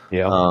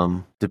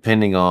 Yeah.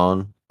 Depending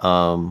on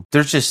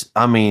there's just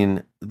I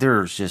mean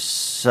there's just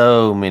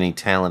so many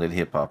talented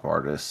hip hop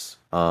artists.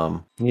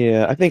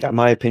 Yeah, I think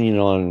my opinion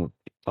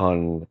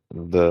on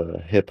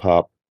the hip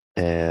hop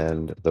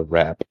and the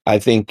rap, I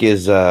think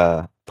is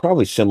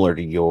probably similar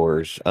to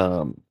yours.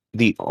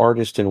 The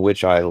artist in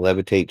which I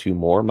levitate to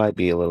more might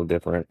be a little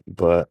different,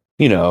 but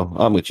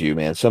I'm with you,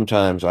 man.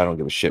 Sometimes I don't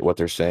give a shit what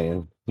they're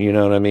saying. You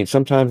know what I mean?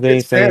 Sometimes they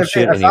It's ain't saying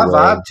shit if I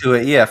anyway. vibe to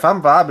it, yeah. If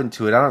I'm vibing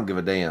to it, I don't give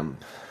a damn.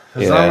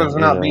 As long Yeah, as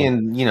I'm not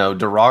being,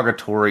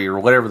 derogatory or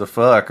whatever the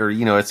fuck, or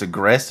it's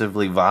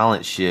aggressively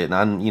violent shit, and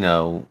I'm,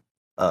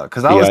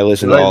 because I Yeah, I listen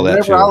listen to to like, all that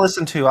whatever I too.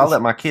 listen to, I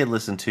let my kid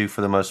listen to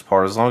for the most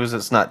part, as long as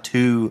it's not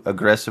too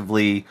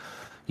aggressively,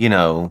 you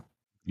know,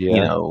 you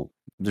Yeah. know,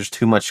 there's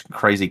too much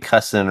crazy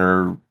cussing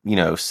or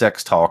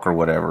sex talk or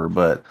whatever.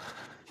 But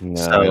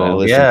No, man,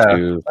 so yeah,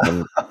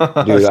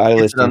 I gets it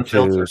listen to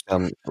unfiltered.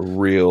 some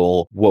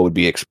real, what would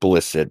be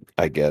explicit,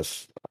 I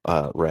guess,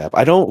 rap.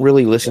 I don't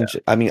really listen Yeah.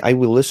 to, I mean, I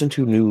will listen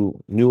to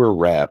newer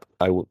rap.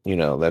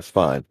 That's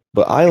fine.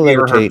 But I Have you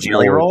ever heard of levitate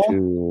Jelly more Roll?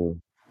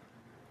 to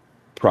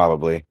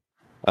probably.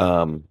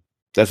 Um,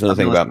 that's another I've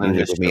been thing about listening to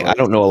music his with me. show I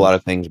don't know a recently. lot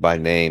of things by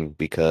name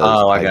because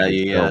Oh, I I got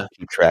just you. don't Yeah.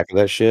 keep track of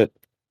that shit.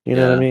 You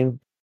know what I Yeah. mean?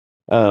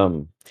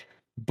 Um,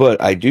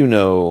 but I do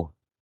know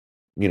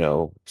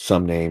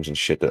some names and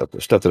shit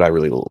stuff that I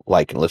really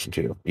like and listen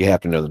to. You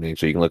have to know the name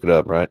so you can look it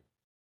up, right?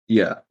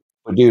 Yeah.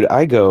 But dude,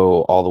 I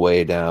go all the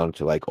way down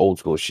to like old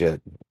school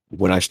shit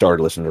when I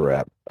started listening to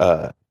rap.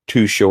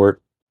 Too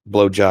Short,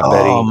 Blowjob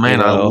Oh Betty,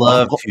 man, I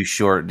love Too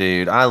Short,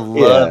 dude. I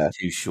love yeah.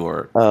 Too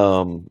Short.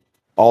 Um,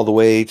 all the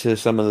way to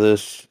some of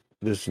this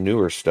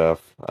newer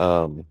stuff.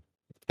 And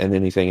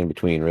anything in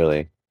between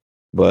really.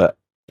 But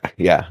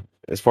yeah,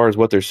 as far as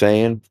what they're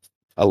saying,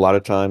 a lot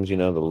of times, the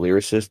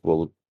lyricist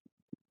will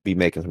be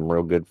making some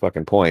real good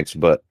fucking points,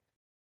 but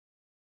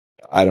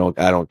I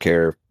don't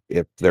care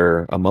if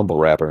they're a mumble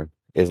rapper.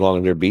 As long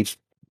as their beats,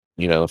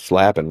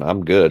 slapping,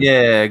 I'm good.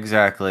 Yeah,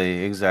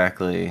 exactly,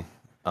 exactly.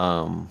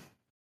 Um,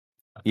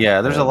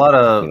 yeah, there's And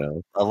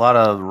a lot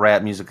of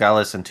rap music I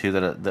listen to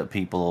that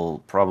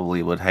people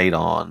probably would hate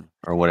on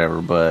or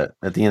whatever, but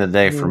at the end of the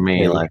day, for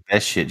me, maybe. like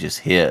that shit just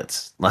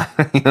hits. Like,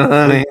 you know what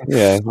I mean?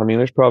 Yeah, I mean,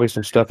 there's probably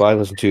some stuff I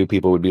listen to.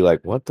 People would be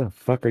like, "What the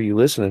fuck are you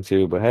listening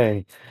to?" But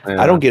hey,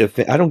 Yeah. I don't get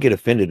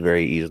offended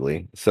very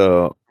easily.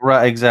 So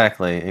Right.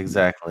 Exactly.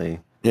 Exactly.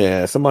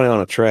 yeah, somebody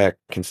on a track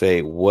can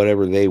say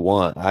whatever they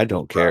want. I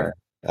don't Right. care.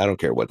 I don't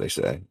care what they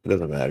say. It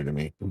doesn't matter to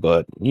me.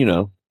 But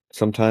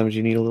sometimes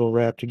you need a little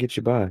rap to get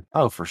you by.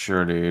 Oh, for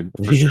sure, dude.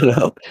 For You sure.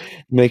 know,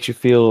 makes you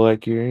feel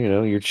like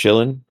you're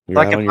chilling, you're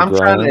Like out if on your I'm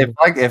trying to, grind.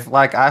 if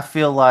like I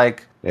feel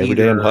like Every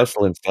day I'm either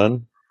hustling,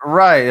 son.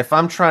 right, if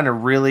I'm trying to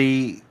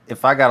really,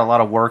 if I got a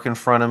lot of work in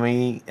front of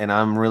me and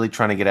I'm really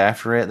trying to get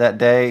after it that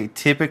day,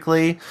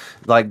 typically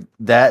like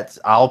that,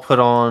 I'll put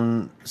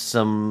on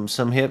some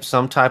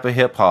type of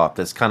hip hop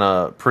that's kind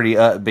of pretty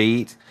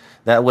upbeat.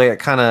 That way, it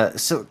kind of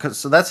so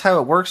that's how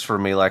it works for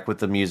me, like with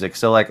the music.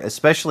 So like,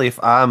 especially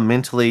if I'm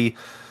mentally,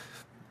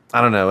 I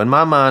don't know, in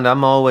my mind,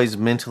 I'm always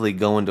mentally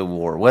going to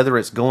war, whether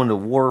it's going to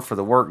war for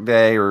the work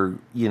day or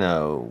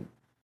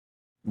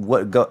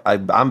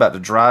I'm about to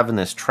drive in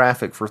this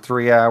traffic for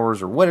 3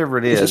 hours or whatever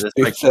it is. This It's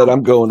dude like, said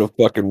I'm going to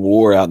fucking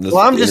war out in well, this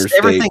I'm just interstate,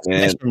 everything's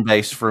man. mission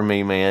based for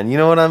me, man. You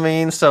know what I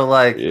mean? So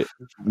like, Yeah,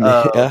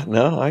 uh, yeah,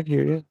 no, I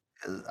hear you.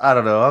 I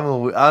don't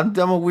know.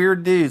 I'm a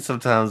weird dude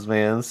sometimes,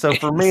 man. So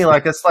for me,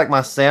 like it's like my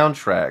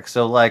soundtrack.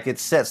 So like it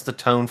sets the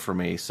tone for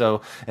me.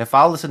 So if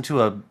I listen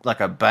to a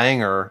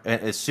banger,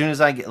 as soon as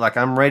I get like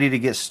I'm ready to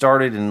get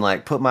started and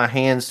like put my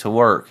hands to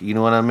work, you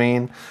know what I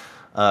mean?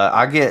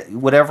 I get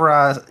whatever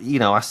I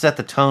set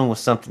the tone with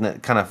something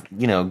that kind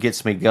of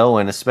gets me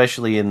going,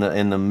 especially in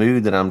the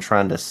mood that I'm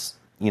trying to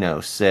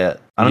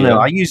set. I don't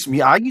know.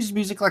 Yeah. I use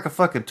music like a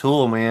fucking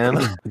tool, man.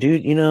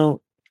 Dude, you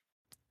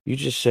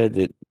just said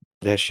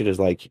that shit is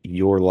like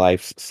your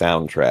life's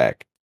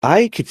soundtrack.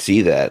 I could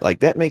see that. Like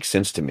that makes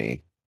sense to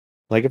me.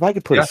 Like if I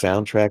could put a Yeah.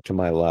 soundtrack to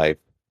my life,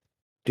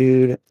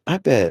 dude, I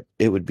bet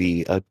it would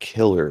be a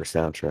killer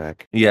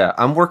soundtrack. Yeah,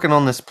 I'm working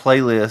on this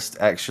playlist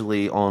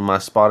actually on my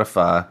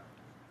Spotify.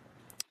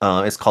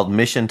 It's called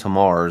Mission to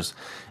Mars,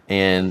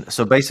 and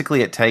so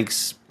basically, it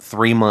takes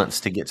 3 months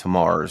to get to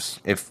Mars.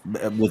 If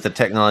with the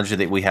technology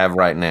that we have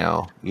right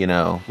now,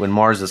 when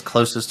Mars is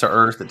closest to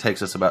Earth,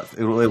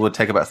 it would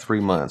take about 3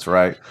 months,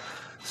 right?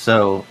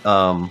 So,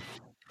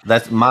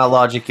 that's my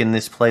logic in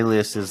this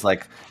playlist is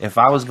like, if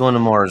I was going to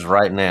Mars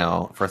right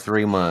now for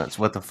 3 months,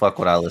 what the fuck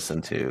would I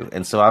listen to?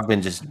 And so I've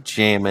been just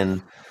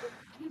jamming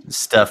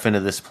stuff into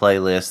this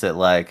playlist that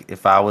like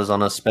if I was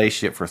on a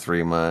spaceship for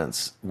 3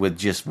 months with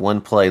just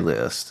one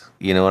playlist,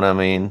 you know what I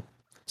mean?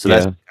 So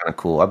that's Yeah. kind of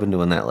cool. I've been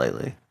doing that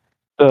lately.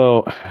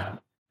 So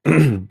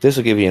this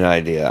will give you an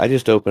idea. I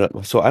just open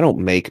up, so I don't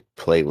make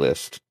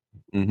playlists.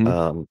 Hmm.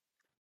 Um,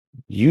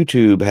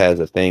 YouTube has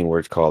a thing where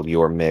it's called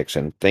Your Mix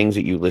and things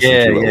that you listen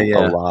Yeah, to yeah, a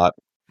yeah. lot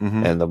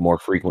Hmm. and the more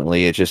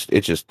frequently, it just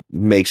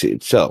makes it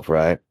itself,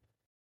 right?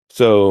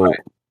 So Right.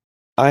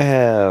 I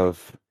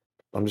have,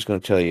 I'm just going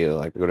to tell you,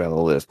 like, go down the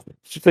list,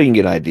 just so you can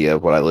get an idea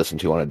of what I listen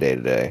to on a day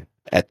to day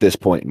at this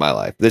point in my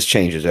life. This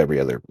changes every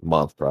other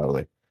month,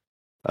 probably.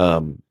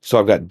 So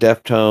I've got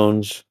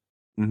Deftones,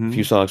 a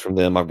few Hmm. songs from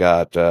them. I've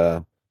got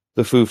the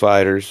Foo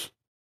Fighters.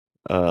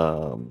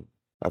 Um,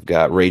 I've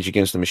got Rage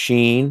Against the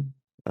Machine.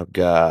 I've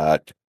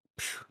got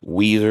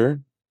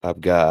Weezer.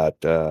 I've got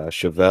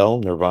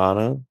Chevelle,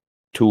 Nirvana,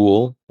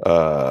 Tool,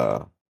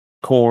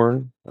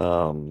 Korn,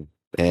 and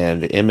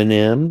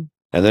Eminem.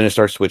 And then it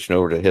starts switching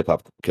over to hip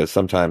hop because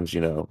sometimes,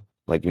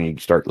 like when you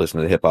start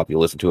listening to hip hop, you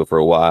listen to it for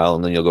a while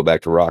and then you'll go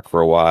back to rock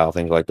for a while,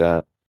 things like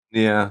that.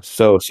 Yeah.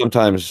 So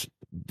sometimes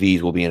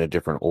these will be in a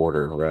different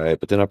order, right?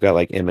 But then I've got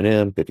like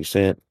Eminem, 50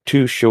 Cent,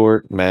 Too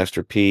Short,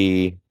 Master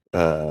P,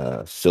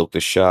 Silk the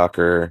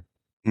Shocker,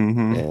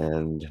 Hmm.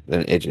 and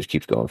then it just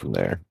keeps going from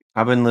there.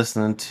 I've been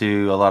listening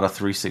to a lot of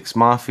 3 6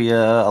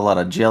 Mafia, a lot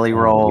of Jelly Oh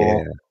Roll,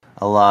 yeah.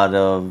 a lot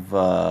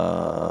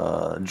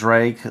of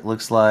Drake, it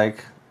looks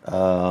like.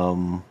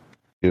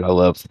 Dude, I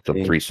love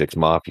some 3 6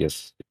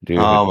 Mafias, dude.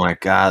 Oh my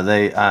God,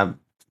 I'm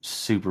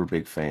super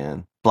big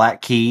fan.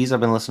 Black Keys, I've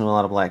been listening to a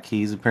lot of Black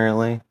Keys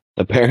apparently.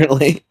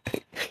 Apparently.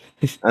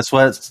 This is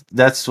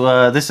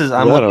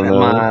I'm I looking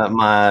don't at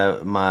know.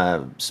 my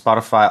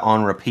Spotify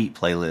on repeat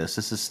playlist.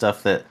 This is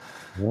stuff that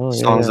Oh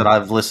yeah, songs yeah. that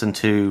I've listened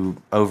to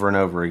over and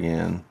over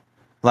again.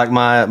 Like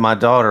my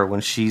daughter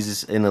when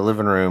she's in the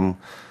living room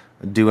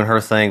doing her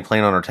thing,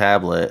 playing on her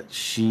tablet,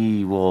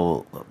 she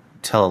will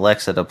tell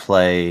Alexa to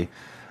play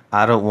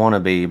 "I Don't Want to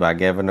Be" by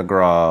Gavin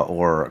DeGraw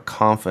or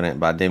 "Confident"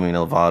 by Demi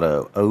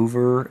Lovato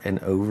over and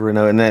over and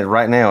over. And then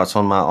right now, it's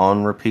on my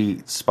on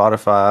repeat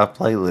Spotify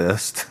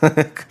playlist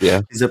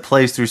Yeah. because it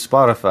plays through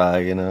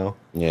Spotify.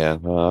 Yeah.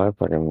 No,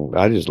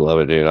 I just love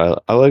it, dude.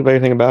 I like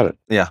everything about it.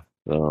 Yeah.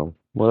 So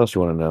what else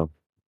you want to know?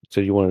 So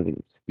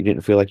you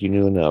didn't feel like you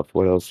knew enough.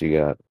 What else you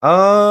got?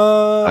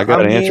 I I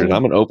got answers. mean,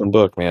 I'm an open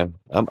book, man.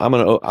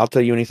 I'll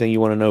tell you anything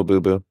you want to know,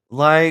 boo boo.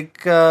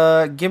 like,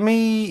 give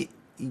me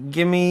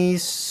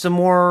some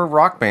more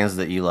rock bands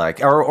that you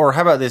like, or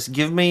how about this?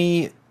 Give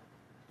me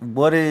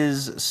what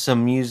is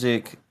some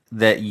music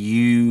that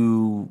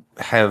you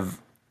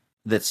have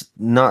that's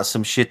not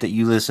some shit that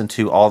you listen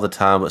to all the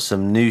time, but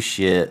some new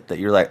shit that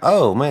you're like,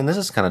 oh man, this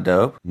is kind of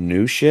dope.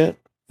 New shit?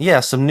 Yeah,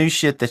 some new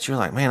shit that you're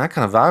like, man, I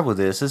kind of vibe with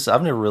this.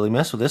 I've never really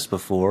messed with this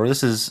before.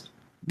 This is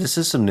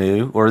some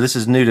new, or this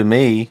is new to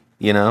me.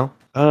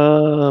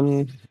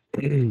 Um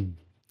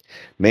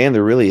Man,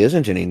 there really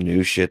isn't any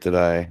new shit that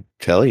I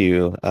tell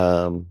you.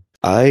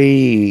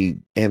 I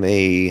am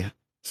a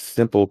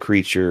simple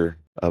creature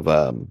of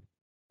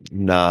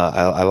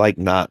I like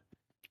not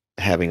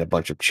having a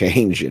bunch of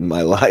change in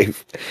my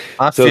life.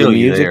 I So the feel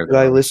you music there, that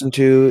I though. listen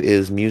to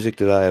is music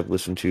that I have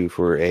listened to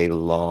for a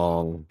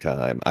long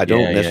time. Yeah,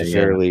 yeah,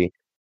 yeah.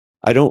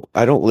 I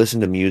don't listen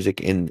to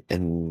music in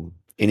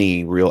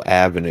any real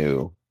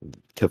avenue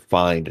to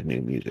find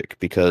new music I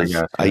because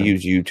I gotcha.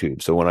 use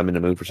YouTube. So when I'm in the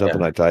mood for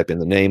something, Yeah. I type in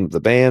the name of the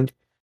band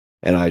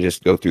and I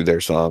just go through their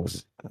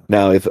songs.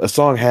 Now, if a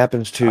song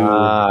happens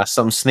to,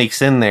 Something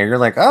sneaks in there. You're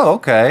like, oh,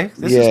 okay,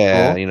 this is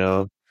yeah,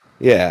 cool.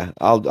 yeah,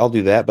 I'll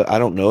do that, but I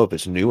don't know if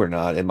it's new or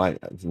not. In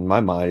my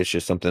mind, it's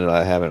just something that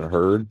I haven't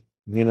heard,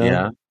 you know.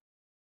 Yeah.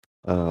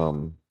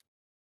 Um,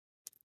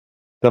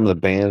 some of the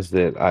bands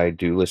that I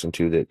do listen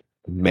to that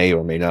may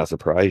or may not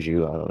surprise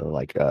you. I don't know,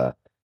 like the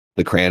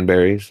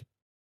Cranberries.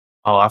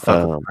 Oh, I fuck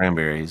with the Um,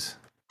 Cranberries.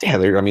 yeah,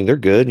 I mean, they're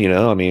good.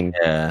 I mean,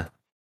 Yeah.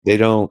 they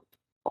don't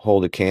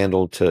hold a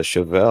candle to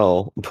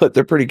Chevelle, but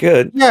they're pretty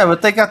good. Yeah,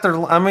 but they got their.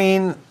 I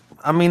mean,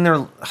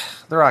 they're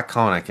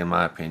iconic in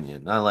my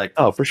opinion. I like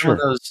Oh, for some of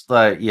sure. those.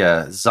 Like,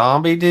 yeah,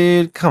 Zombie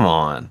dude. Come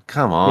on,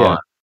 come Yeah, on,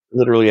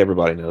 literally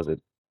everybody knows it.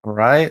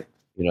 right?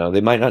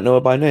 They might not know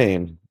it by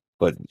name,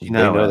 but You they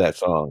know know it. that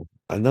song.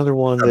 Another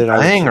one A that I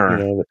would,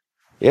 banger.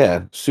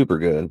 yeah, super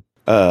good.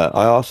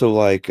 I also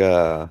like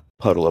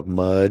Puddle of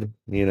Mud,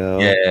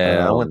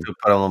 Yeah, I went through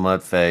a puddle of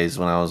mud phase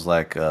when I was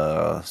like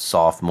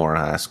sophomore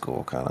in high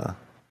school, kind of.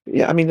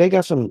 Yeah, I mean they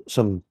got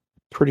some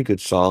pretty good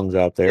songs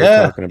out there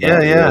Yeah, talking yeah,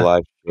 about real yeah.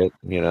 life shit.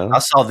 I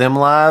saw them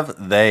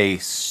live. They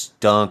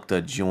stunk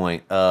the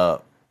joint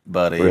up,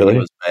 buddy. It Really?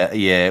 was bad.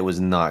 Yeah, it was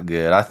not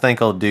good. I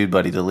think old dude,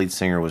 buddy, the lead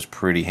singer was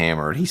pretty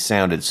hammered. He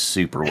sounded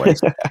super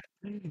wasted.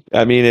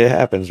 I mean it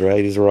happens,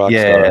 right? He's a rock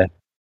Yeah, star.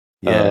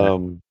 yeah.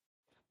 Um,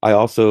 I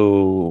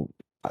also,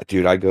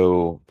 dude, I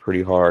go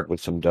pretty hard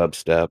with some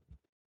dubstep.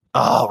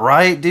 Oh,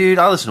 right, dude.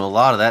 I listen to a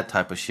lot of that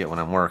type of shit when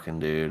I'm working,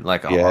 dude.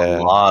 Like a Yeah.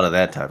 lot of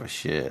that type of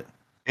shit.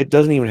 It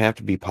doesn't even have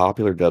to be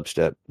popular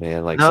dubstep,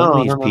 man. Like some of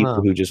No, these no, no, people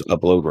no. who just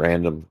upload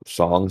random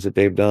songs that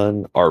they've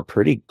done are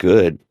pretty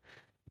good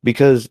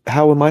because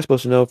how am I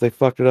supposed to know if they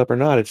fucked it up or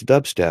not? It's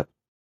dubstep,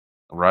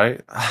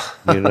 Right?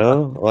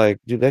 Like,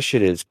 dude, that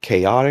shit is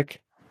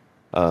chaotic.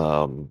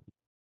 Um,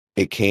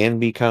 it can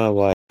be kind of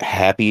like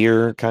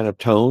happier kind of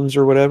tones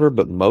or whatever,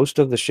 but most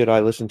of the shit I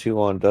listen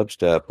to on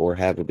dubstep or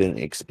have been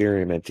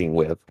experimenting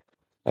with,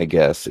 I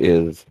guess,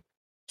 is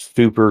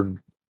super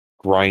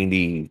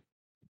grindy,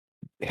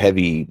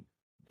 heavy,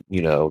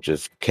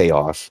 just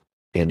chaos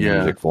in Yeah,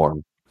 music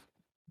form.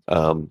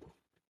 Um,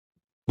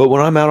 but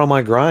when I'm out on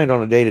my grind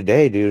on a day to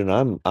day, dude,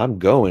 and I'm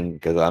going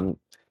because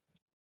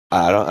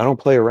I don't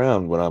play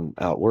around when I'm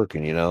out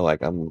working,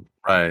 like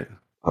right.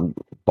 I'm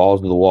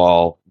balls to the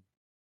wall,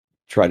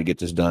 try to get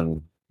this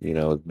done,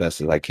 as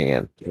best as I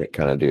can,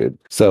 kind of dude.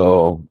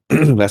 So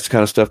that's the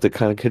kind of stuff that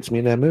kind of gets me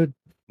in that mood.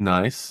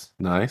 Nice,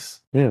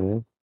 nice. Yeah,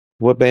 man.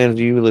 What bands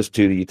do you listen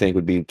to that you think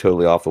would be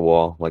totally off the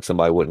wall, like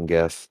somebody wouldn't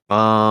guess?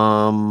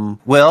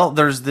 Well,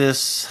 there's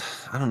this,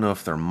 I don't know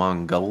if they're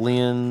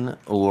Mongolian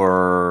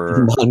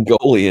or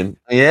Mongolian.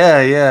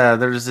 yeah, yeah,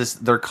 there's this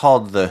they're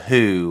called The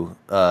Who,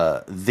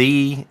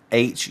 the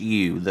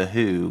HU, The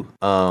Who.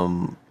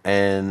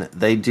 And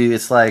they do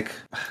it's like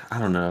I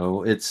don't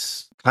know,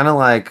 it's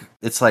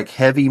like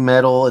heavy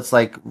metal, it's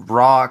like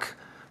rock,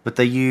 but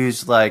they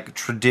use like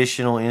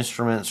traditional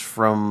instruments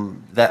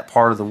from that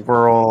part of the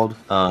world.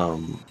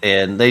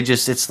 And they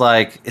just it's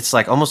like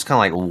almost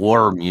kind of like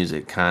war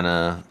music kind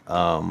of.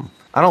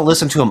 I don't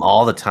listen to them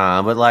all the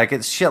time, but like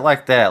it's shit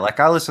like that. Like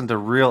I listen to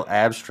real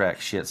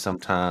abstract shit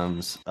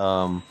sometimes.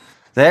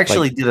 They Like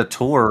actually did a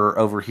tour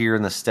over here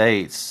in the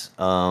States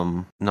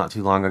not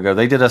too long ago.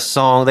 They did a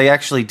song. They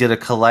actually did a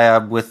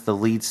collab with the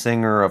lead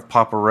singer of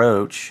Papa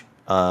Roach,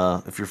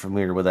 if you're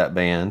familiar with that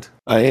band.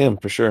 I am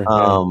for sure. Yeah.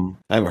 Um,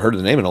 I haven't heard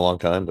the name in a long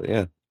time, but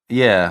yeah.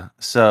 yeah.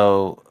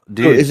 So, So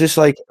dude, is this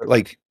like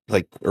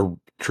a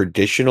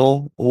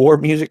traditional war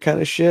music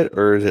kind of shit,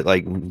 or is it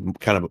like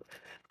kind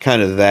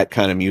of that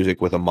kind of music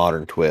with a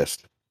modern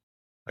twist?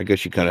 I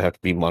guess you kind of have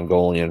to be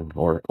Mongolian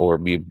or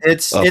be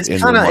It's up it's in the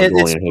kind of it's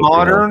Mongolian history, huh?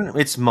 modern.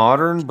 It's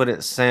modern, but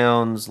it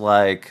sounds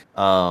like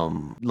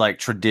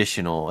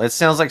traditional. It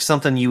sounds like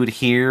something you would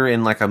hear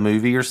in like a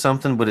movie or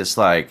something, but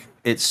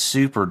it's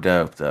super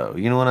dope though.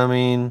 You know what I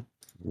mean?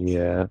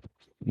 Yeah.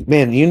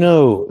 Man, you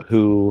know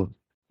who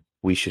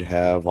we should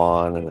have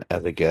on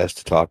as a guest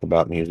to talk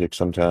about music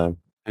sometime?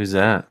 Who's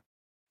that?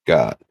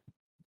 God,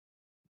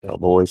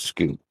 boy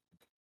Scoop.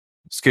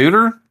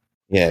 Scooter?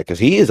 Yeah, because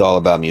he is all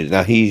about music.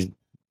 Now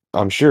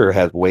I'm sure,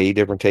 has way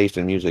different taste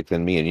in music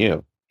than me and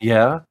you.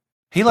 Yeah.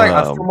 From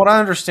Um, what I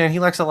understand, he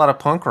likes a lot of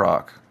punk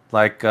rock.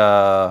 Like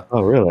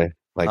oh really?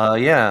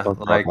 Like yeah, punk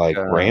rock, like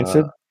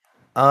Rancid?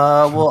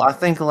 well, I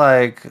think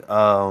like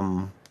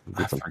I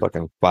Get some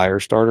fucking fire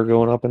starter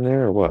going up in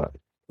there or what?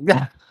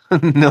 forget.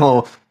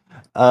 No.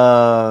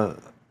 Uh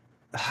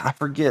I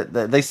forget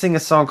that they sing a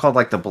song called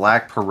like the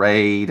Black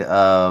Parade.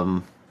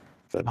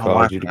 That My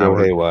wife caused you to and I go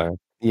were haywire.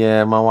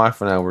 yeah, my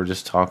wife and I were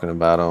just talking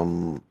about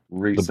them The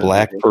recently.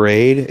 Black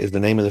Parade is the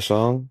name of the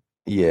song?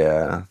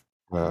 Yeah.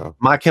 Oh,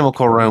 My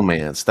Chemical okay.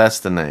 Romance, that's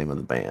the name of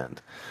the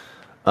band.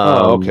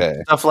 Oh, okay.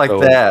 Stuff like So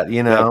that,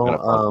 that kind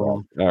of punk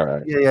rock. All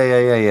right. yeah, yeah, yeah,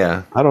 yeah,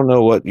 yeah. I don't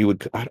know what you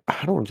would. I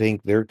don't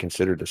think they're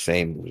considered the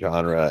same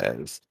genre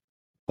as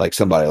like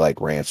somebody like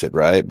Rancid,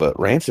 right? But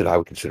Rancid, I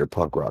would consider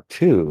punk rock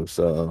too.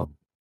 So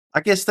I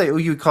guess you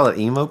would call it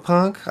emo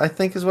punk, I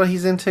think is what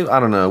he's into. I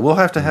don't know. We'll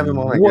have to have him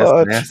on, I guess,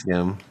 and what? ask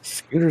him.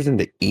 Scooter's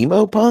into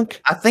emo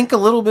punk? I think a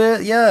little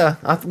bit, yeah.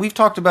 We've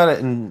talked about it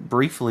in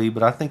briefly,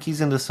 but I think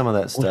he's into some of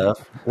that When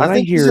stuff. I when I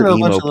think he's hear into a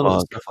bunch emo of little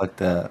punk, stuff like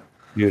that.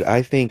 dude,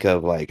 I think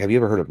of like, have you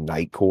ever heard of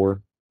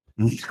Nightcore?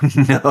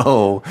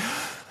 No.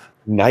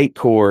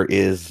 Nightcore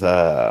is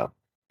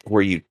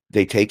where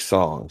they take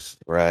songs,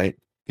 right?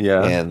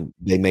 Yeah. and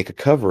they make a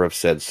cover of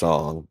said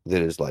song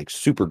that is like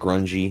super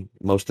grungy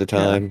most of the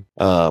Yeah.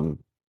 time.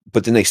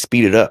 But then they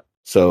speed it up.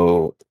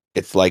 So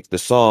it's like the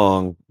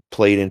song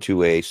played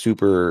into a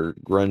super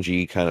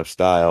grungy kind of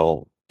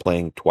style,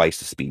 playing twice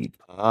the speed,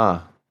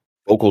 Ah.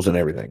 vocals and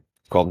everything.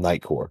 It's called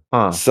Nightcore.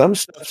 Huh. Some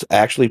stuff's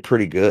actually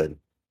pretty good.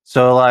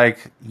 So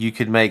like you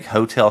could make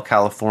Hotel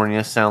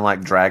California sound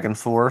like Dragon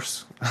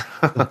Force.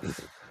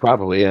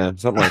 Probably, yeah,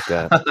 something like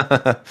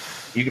that.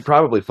 You could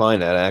probably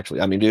find that actually.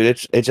 I mean, dude,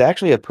 it's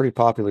actually a pretty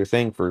popular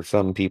thing for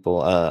some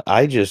people.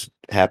 I just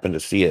happen to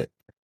see it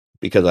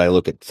because I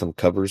look at some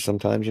covers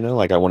sometimes,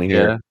 like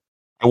Yeah.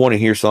 I want to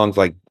hear songs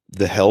like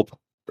The Help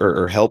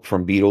or Help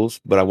from Beatles,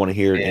 but I want to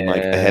hear it in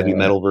like a heavy Yeah.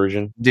 metal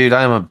version. Dude,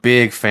 I am a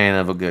big fan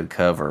of a good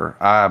cover.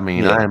 I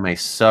mean, I Yeah, am a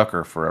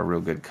sucker for a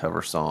real good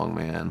cover song,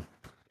 man.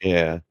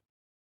 yeah.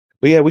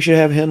 But yeah, we should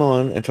have him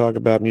on and talk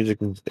about music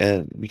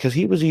and because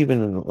he was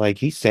even like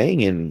he sang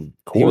in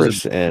He was a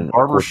chorus and quartet.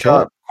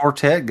 barbershop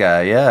quartet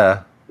guy,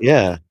 yeah.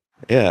 Yeah.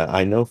 Yeah,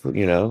 I know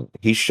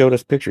he showed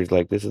us pictures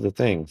like this is the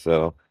thing.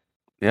 So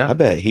I Yeah.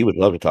 bet he would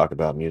love to talk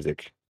about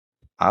music.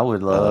 I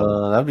would Um,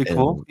 love that'd be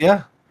cool.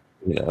 and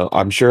Yeah.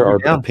 I'm sure I'd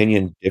be our down.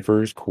 opinion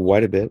differs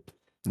quite a bit.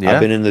 I've Yeah.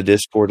 been in the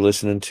Discord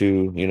listening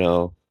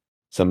to,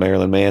 some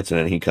Marilyn Manson,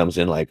 and he comes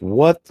in like,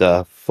 "What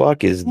the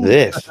fuck is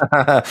this?"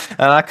 And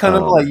I kind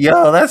of like, Um,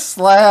 yo, that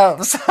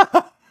slaps.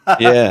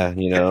 yeah,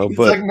 He's like,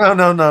 but no,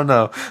 no, no,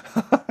 no.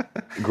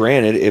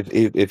 granted,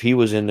 if he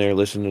was in there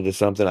listening to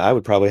something, I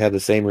would probably have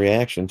the same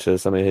reaction to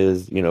some of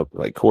his,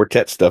 like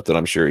quartet stuff that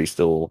I'm sure he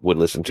still would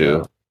listen Yeah.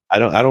 to. I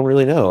don't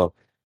really know.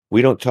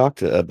 We don't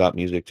talk about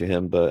music to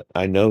him, but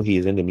I know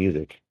he's into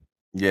music.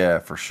 Yeah,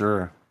 for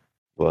sure.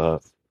 But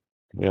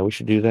yeah, we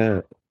should do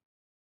that.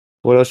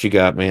 What else you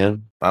got,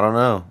 man? I don't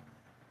know.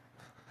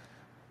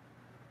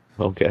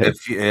 Okay,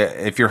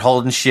 If you're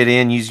holding shit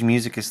in, use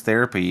music as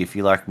therapy. If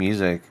you like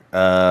music,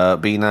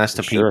 be nice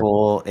for to sure.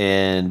 people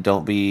and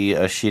don't be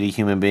a shitty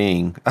human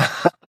being.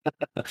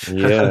 Yeah,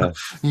 Your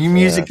yeah.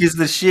 music is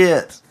the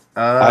shit.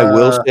 I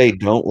will say,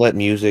 don't let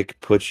music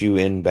put you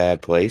in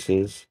bad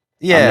places.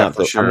 Yeah,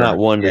 for I'm not sure.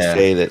 one to Yeah,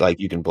 say that like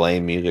you can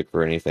blame music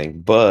for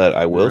anything, but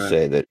I will right.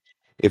 say that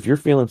if you're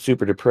feeling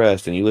super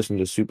depressed and you listen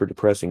to super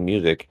depressing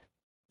music,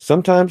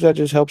 sometimes that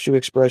just helps you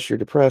express your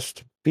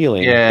depressed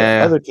feeling. But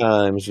Yeah, other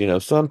times,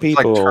 some it's like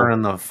people,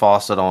 turning the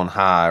faucet on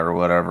high or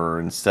whatever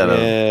instead of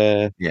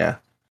yeah, yeah,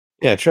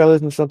 yeah, try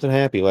listening to something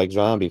happy like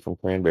Zombie from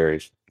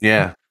Cranberries.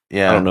 yeah, I don't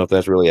yeah. know if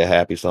that's really a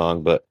happy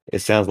song, but it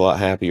sounds a lot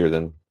happier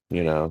than,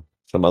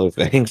 some other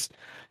things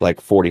like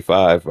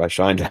 45 by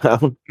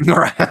Shinedown. You're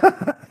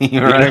right.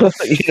 You're You right. know,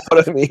 you know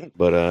what I mean?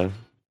 But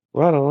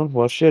right on.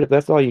 Well shit, if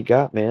that's all you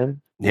got, man,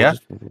 we'll Yeah.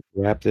 just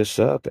wrap this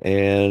up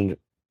and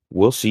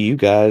we'll see you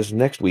guys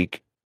next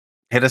week.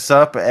 Hit us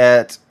up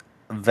at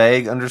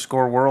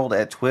vague_world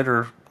at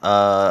Twitter.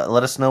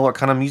 Let us know what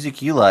kind of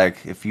music you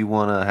like if you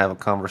want to have a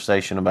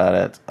conversation about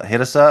it.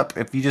 Hit us up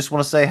if you just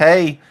want to say,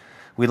 hey,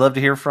 we'd love to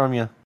hear from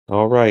you.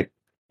 All right.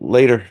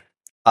 Later.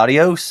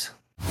 Adios.